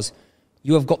because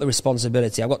you have got the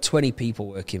responsibility. I've got 20 people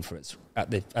working for us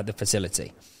at the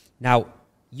facility. Now,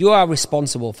 you are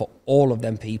responsible for all of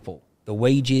them people. The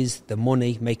wages, the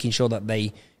money, making sure that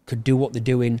they could do what they're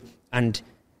doing and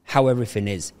how everything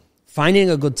is. Finding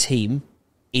a good team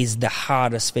is the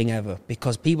hardest thing ever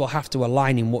because people have to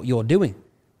align in what you're doing.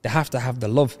 They have to have the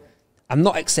love. I'm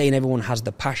not saying everyone has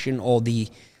the passion or the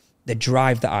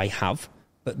drive that I have,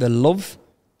 but the love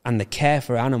and the care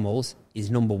for animals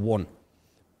is number one.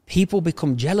 People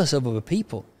become jealous of other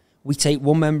people. We take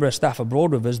one member of staff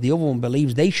abroad with us, the other one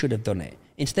believes they should have done it.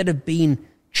 Instead of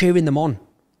cheering them on.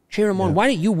 Cheer them on. Why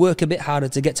don't you work a bit harder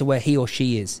to get to where he or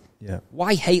she is? Yeah.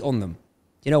 Why hate on them?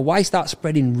 Why start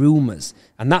spreading rumours?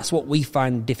 And that's what we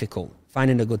find difficult,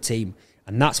 finding a good team.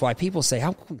 And that's why people say,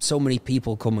 how come so many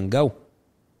people come and go?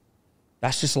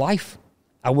 That's just life.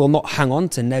 I will not hang on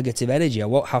to negative energy. I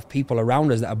won't have people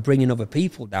around us that are bringing other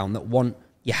people down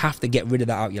you have to get rid of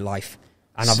that out of your life.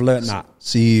 And I've learned that.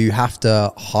 So you have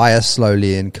to hire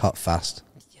slowly and cut fast.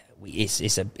 Yeah,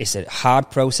 it's a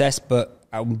hard process, but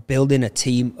I'm building a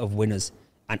team of winners,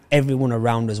 and everyone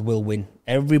around us will win.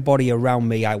 Everybody around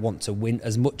me, I want to win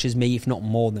as much as me, if not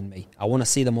more than me. I want to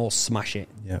see them all smash it.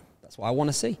 Yeah, that's what I want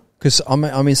to see. Because I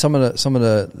mean, some of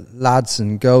the lads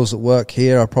and girls that work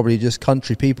here are probably just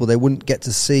country people. They wouldn't get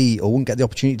to see or wouldn't get the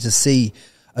opportunity to see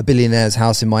a billionaire's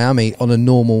house in Miami on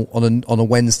a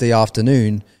Wednesday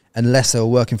afternoon unless they were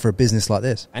working for a business like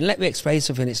this. And let me explain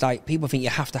something. It's like people think you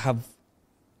have to have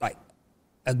like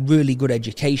a really good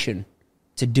education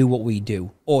to do what we do,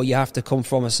 or you have to come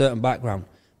from a certain background.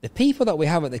 The people that we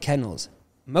have at the kennels,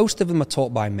 most of them are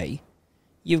taught by me.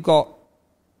 You've got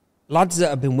lads that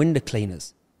have been window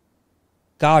cleaners,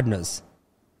 gardeners,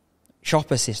 shop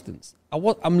assistants.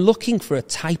 I'm looking for a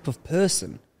type of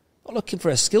person, not looking for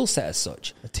a skill set as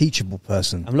such. A teachable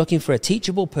person. I'm looking for a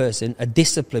teachable person, a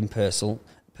disciplined person,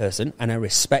 and a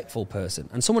respectful person,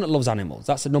 and someone that loves animals.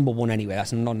 That's the number one anyway.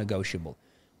 That's non-negotiable.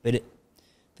 But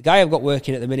the guy I've got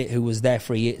working at the minute who was there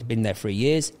been there 3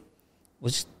 years,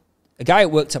 was a guy who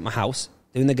worked at my house,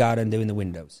 doing the garden, doing the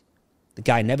windows. The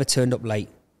guy never turned up late,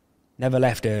 never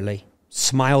left early,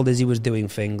 smiled as he was doing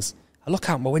things. I look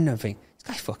out my window and think, this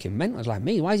guy's fucking mental. It's like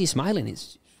me. Why is he smiling?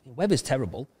 The weather's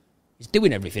terrible. He's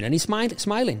doing everything and he's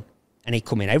smiling. And he'd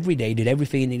come in every day, did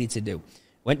everything he needed to do.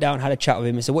 Went down, had a chat with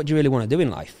him and said, what do you really want to do in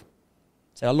life?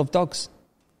 I said, I love dogs.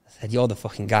 I said, you're the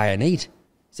fucking guy I need. He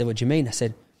said, what do you mean? I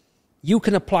said, you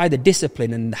can apply the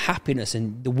discipline and the happiness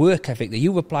and the work ethic that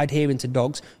you've applied here into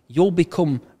dogs. You'll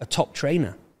become a top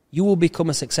trainer. You will become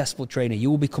a successful trainer.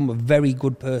 You will become a very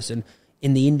good person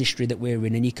in the industry that we're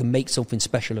in, and you can make something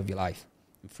special of your life.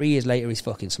 And 3 years later, he's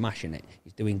fucking smashing it.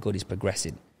 He's doing good. He's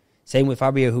progressing. Same with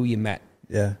Fabio, who you met.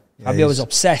 Yeah. Fabio is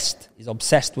obsessed. He's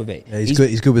obsessed with it. Yeah, he's good.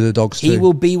 He's good with the dogs too. He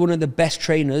will be one of the best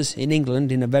trainers in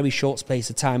England in a very short space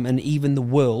of time, and even the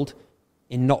world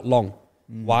in not long.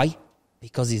 Why?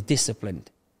 Because he's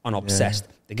disciplined and obsessed.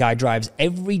 Yeah. The guy drives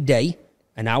every day,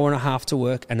 an hour and a half to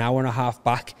work, an hour and a half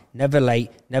back, never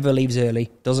late, never leaves early,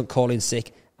 doesn't call in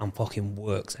sick, and fucking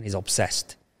works, and he's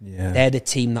obsessed. Yeah. They're the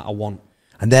team that I want.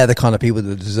 And they're the kind of people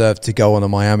that deserve to go on a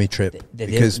Miami trip. They've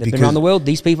been around the world.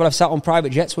 These people have sat on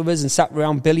private jets with us and sat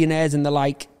around billionaires and they're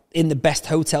like in the best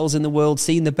hotels in the world,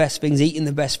 seeing the best things, eating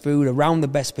the best food, around the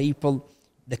best people.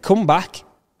 They come back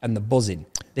and they're buzzing.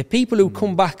 The people who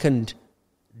come back and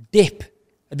dip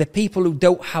are the people who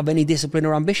don't have any discipline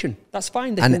or ambition. That's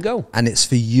fine. They can go. And it's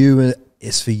for you.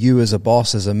 It's for you as a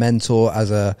boss, as a mentor,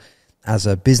 as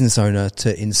a business owner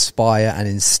to inspire and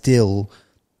instill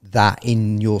that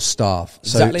in your staff.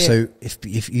 Exactly. So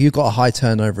if you got a high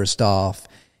turnover of staff,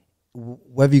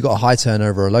 whether you got a high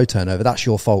turnover or a low turnover, that's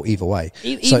your fault either way.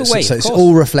 Either way, so it's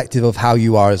all reflective of how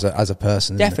you are as a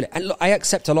person. Definitely. And look, I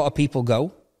accept a lot of people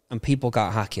go and people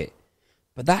can't hack it.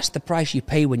 But that's the price you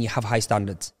pay when you have high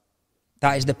standards.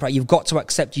 That is the price. You've got to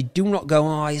accept. You do not go,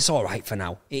 oh, it's all right for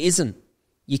now. It isn't.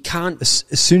 You can't. As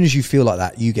soon as you feel like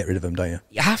that, you get rid of them, don't you?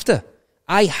 You have to.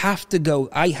 I have to go.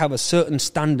 I have a certain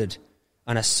standard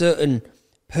and a certain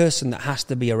person that has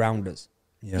to be around us.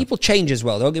 Yeah. People change as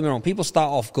well. Don't get me wrong. People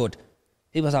start off good.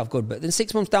 But then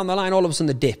 6 months down the line, all of a sudden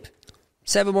they dip.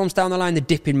 7 months down the line, they're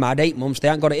dipping mad. 8 months, they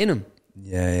ain't got it in them.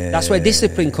 That's where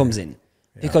discipline comes in.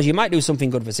 Because you might do something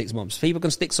good for 6 months. People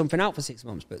can stick something out for 6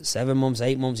 months, but 7 months,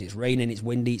 8 months, it's raining, it's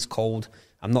windy, it's cold.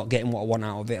 I'm not getting what I want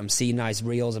out of it. I'm seeing nice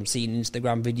reels. I'm seeing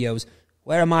Instagram videos.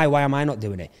 Where am I? Why am I not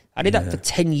doing it? I did that for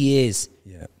 10 years.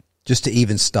 Yeah. Just to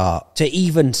even start. To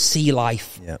even see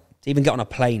life. Yeah. To even get on a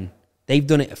plane. They've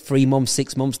done it for 3 months,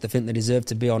 6 months to think they deserve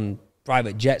to be on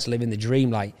private jets, living the dream.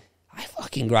 Like, I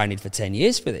fucking grinded for 10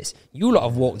 years for this. You lot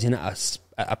have walked in at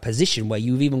a position where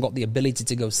you've even got the ability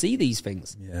to go see these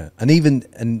things. Yeah. And even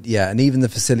the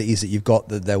facilities that you've got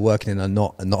that they're working in are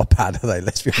not bad, are they?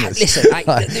 Let's be honest. Listen,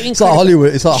 it's like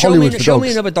Hollywood. It's like Hollywood for dogs. Show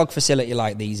me another dog facility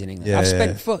like these in England.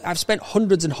 I've spent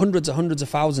hundreds and hundreds of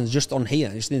thousands just on here,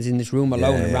 just in this room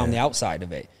alone, around the outside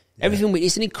of it. Everything.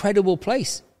 It's an incredible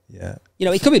place. Yeah. You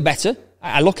know, it could be better.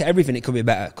 I look at everything, it could be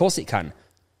better. Of course it can.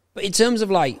 But in terms of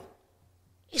like,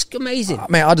 it's amazing.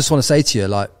 Mate, I just want to say to you,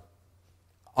 like,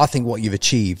 I think what you've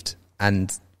achieved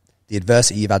and the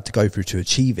adversity you've had to go through to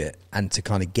achieve it and to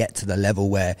kind of get to the level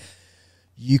where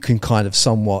you can kind of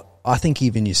somewhat, I think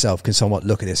even yourself can somewhat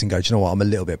look at this and go, do you know what, I'm a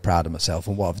little bit proud of myself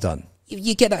and what I've done.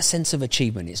 You get that sense of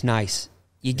achievement. It's nice.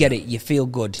 You get it. You feel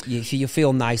good. You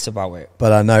feel nice about it.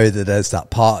 But I know that there's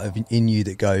that part in you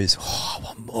that goes, oh, I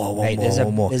want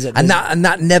more. And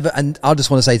that never. And I just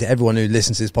want to say to everyone who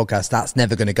listens to this podcast, that's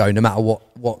never going to go, no matter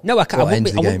what. No, I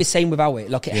won't be saying without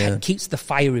it. Look, it keeps the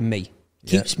fire in me.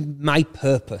 Keeps my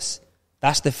purpose.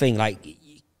 That's the thing. Like,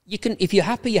 you can, if you're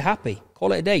happy, you're happy.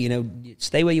 Call it a day. You know,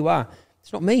 stay where you are.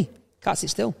 It's not me. Can't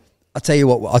sit still. I'll tell you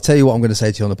what I'm going to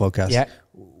say to you on the podcast. Yeah.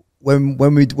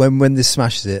 When this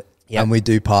smashes it. Yep. And we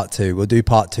do part 2. We'll do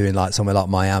part 2 in like somewhere like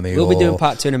Miami. We'll be doing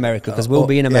part 2 in America because we'll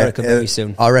be in America very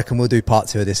soon. I reckon we'll do part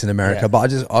 2 of this in America. Yeah.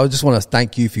 But I just want to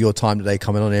thank you for your time today,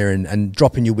 coming on here and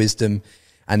dropping your wisdom.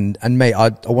 And mate, I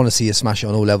want to see you smash it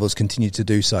on all levels. Continue to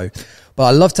do so. But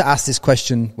I love to ask this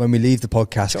question when we leave the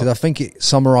podcast because I think it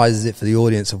summarizes it for the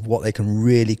audience of what they can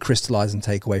really crystallize and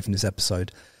take away from this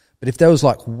episode. But if there was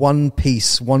like one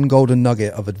golden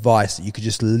nugget of advice that you could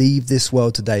just leave this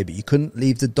world today, but you couldn't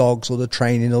leave the dogs or the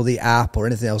training or the app or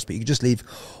anything else, but you could just leave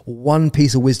one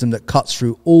piece of wisdom that cuts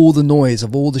through all the noise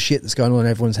of all the shit that's going on in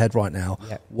everyone's head right now,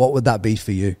 what would that be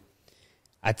for you?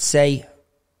 I'd say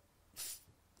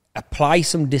apply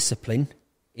some discipline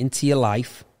into your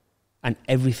life and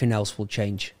everything else will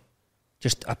change.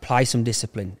 Just apply some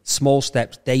discipline, small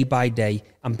steps, day by day,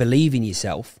 and believe in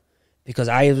yourself. Because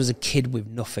I was a kid with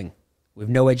nothing, with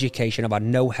no education, I've had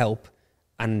no help,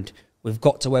 and we've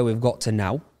got to where we've got to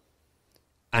now,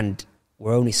 and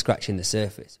we're only scratching the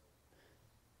surface.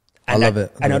 And I love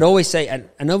it. I'd always say,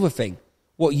 another thing,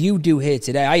 what you do here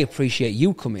today, I appreciate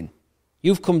you coming.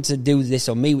 You've come to do this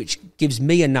on me, which gives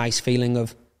me a nice feeling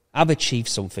of, I've achieved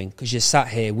something, because you sat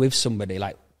here with somebody,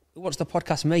 like, who wants the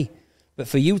podcast me? But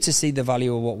for you to see the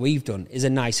value of what we've done is a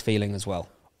nice feeling as well.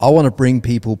 I want to bring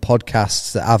people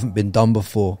podcasts that haven't been done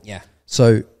before. Yeah.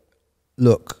 So,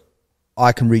 look,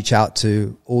 I can reach out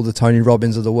to all the Tony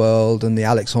Robbins of the world and the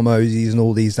Alex Hormozis and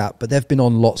all these that, but they've been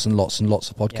on lots and lots and lots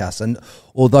of podcasts. Yeah. And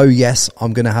although, yes,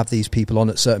 I'm going to have these people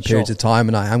on at certain periods of time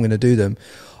and I am going to do them,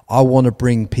 I want to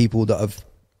bring people that have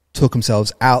took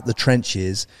themselves out the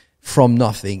trenches from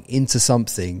nothing into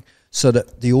something so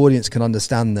that the audience can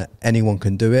understand that anyone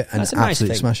can do it and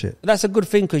absolutely smash it. But that's a good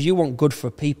thing because you want good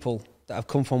for people that have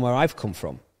come from where I've come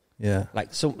from. Yeah.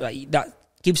 Like that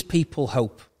gives people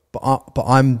hope. But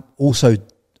I'm also,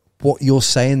 what you're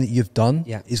saying that you've done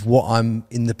is what I'm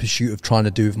in the pursuit of trying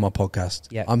to do with my podcast.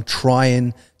 Yeah. I'm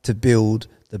trying to build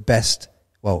the best,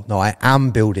 I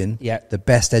am building the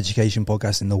best education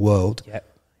podcast in the world. Yeah.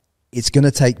 It's going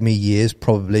to take me years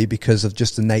probably because of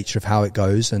just the nature of how it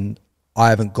goes. And I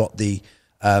haven't got the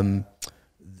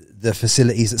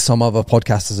facilities that some other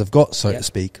podcasters have got, so to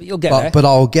speak. But you'll get there. But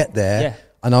I'll get there,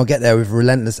 and I'll get there with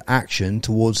relentless action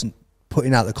towards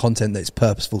putting out the content that's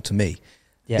purposeful to me.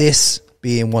 Yeah. This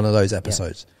being one of those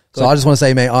episodes. So I just want to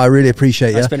say, mate, I really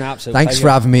appreciate you. It's been an absolute Thanks pleasure. for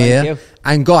having me Thank here. you.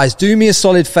 And guys, do me a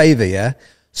solid favor,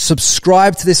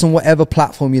 subscribe to this on whatever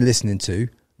platform you're listening to.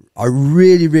 I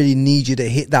really, really need you to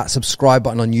hit that subscribe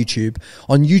button on YouTube.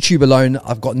 On YouTube alone,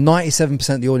 I've got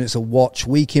 97% of the audience that watch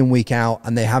week in, week out,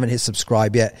 and they haven't hit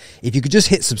subscribe yet. If you could just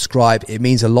hit subscribe, it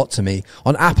means a lot to me.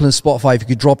 On Apple and Spotify, if you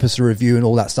could drop us a review and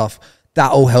all that stuff,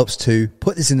 that all helps too.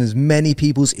 Put this in as many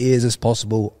people's ears as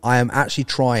possible. I am actually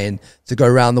trying to go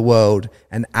around the world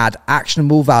and add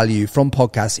actionable value from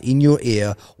podcasts in your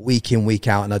ear week in, week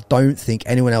out. And I don't think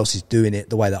anyone else is doing it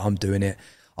the way that I'm doing it.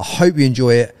 I hope you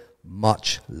enjoy it.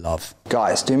 Much love.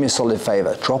 Guys, do me a solid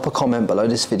favor. Drop a comment below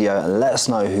this video and let us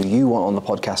know who you want on the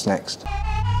podcast next.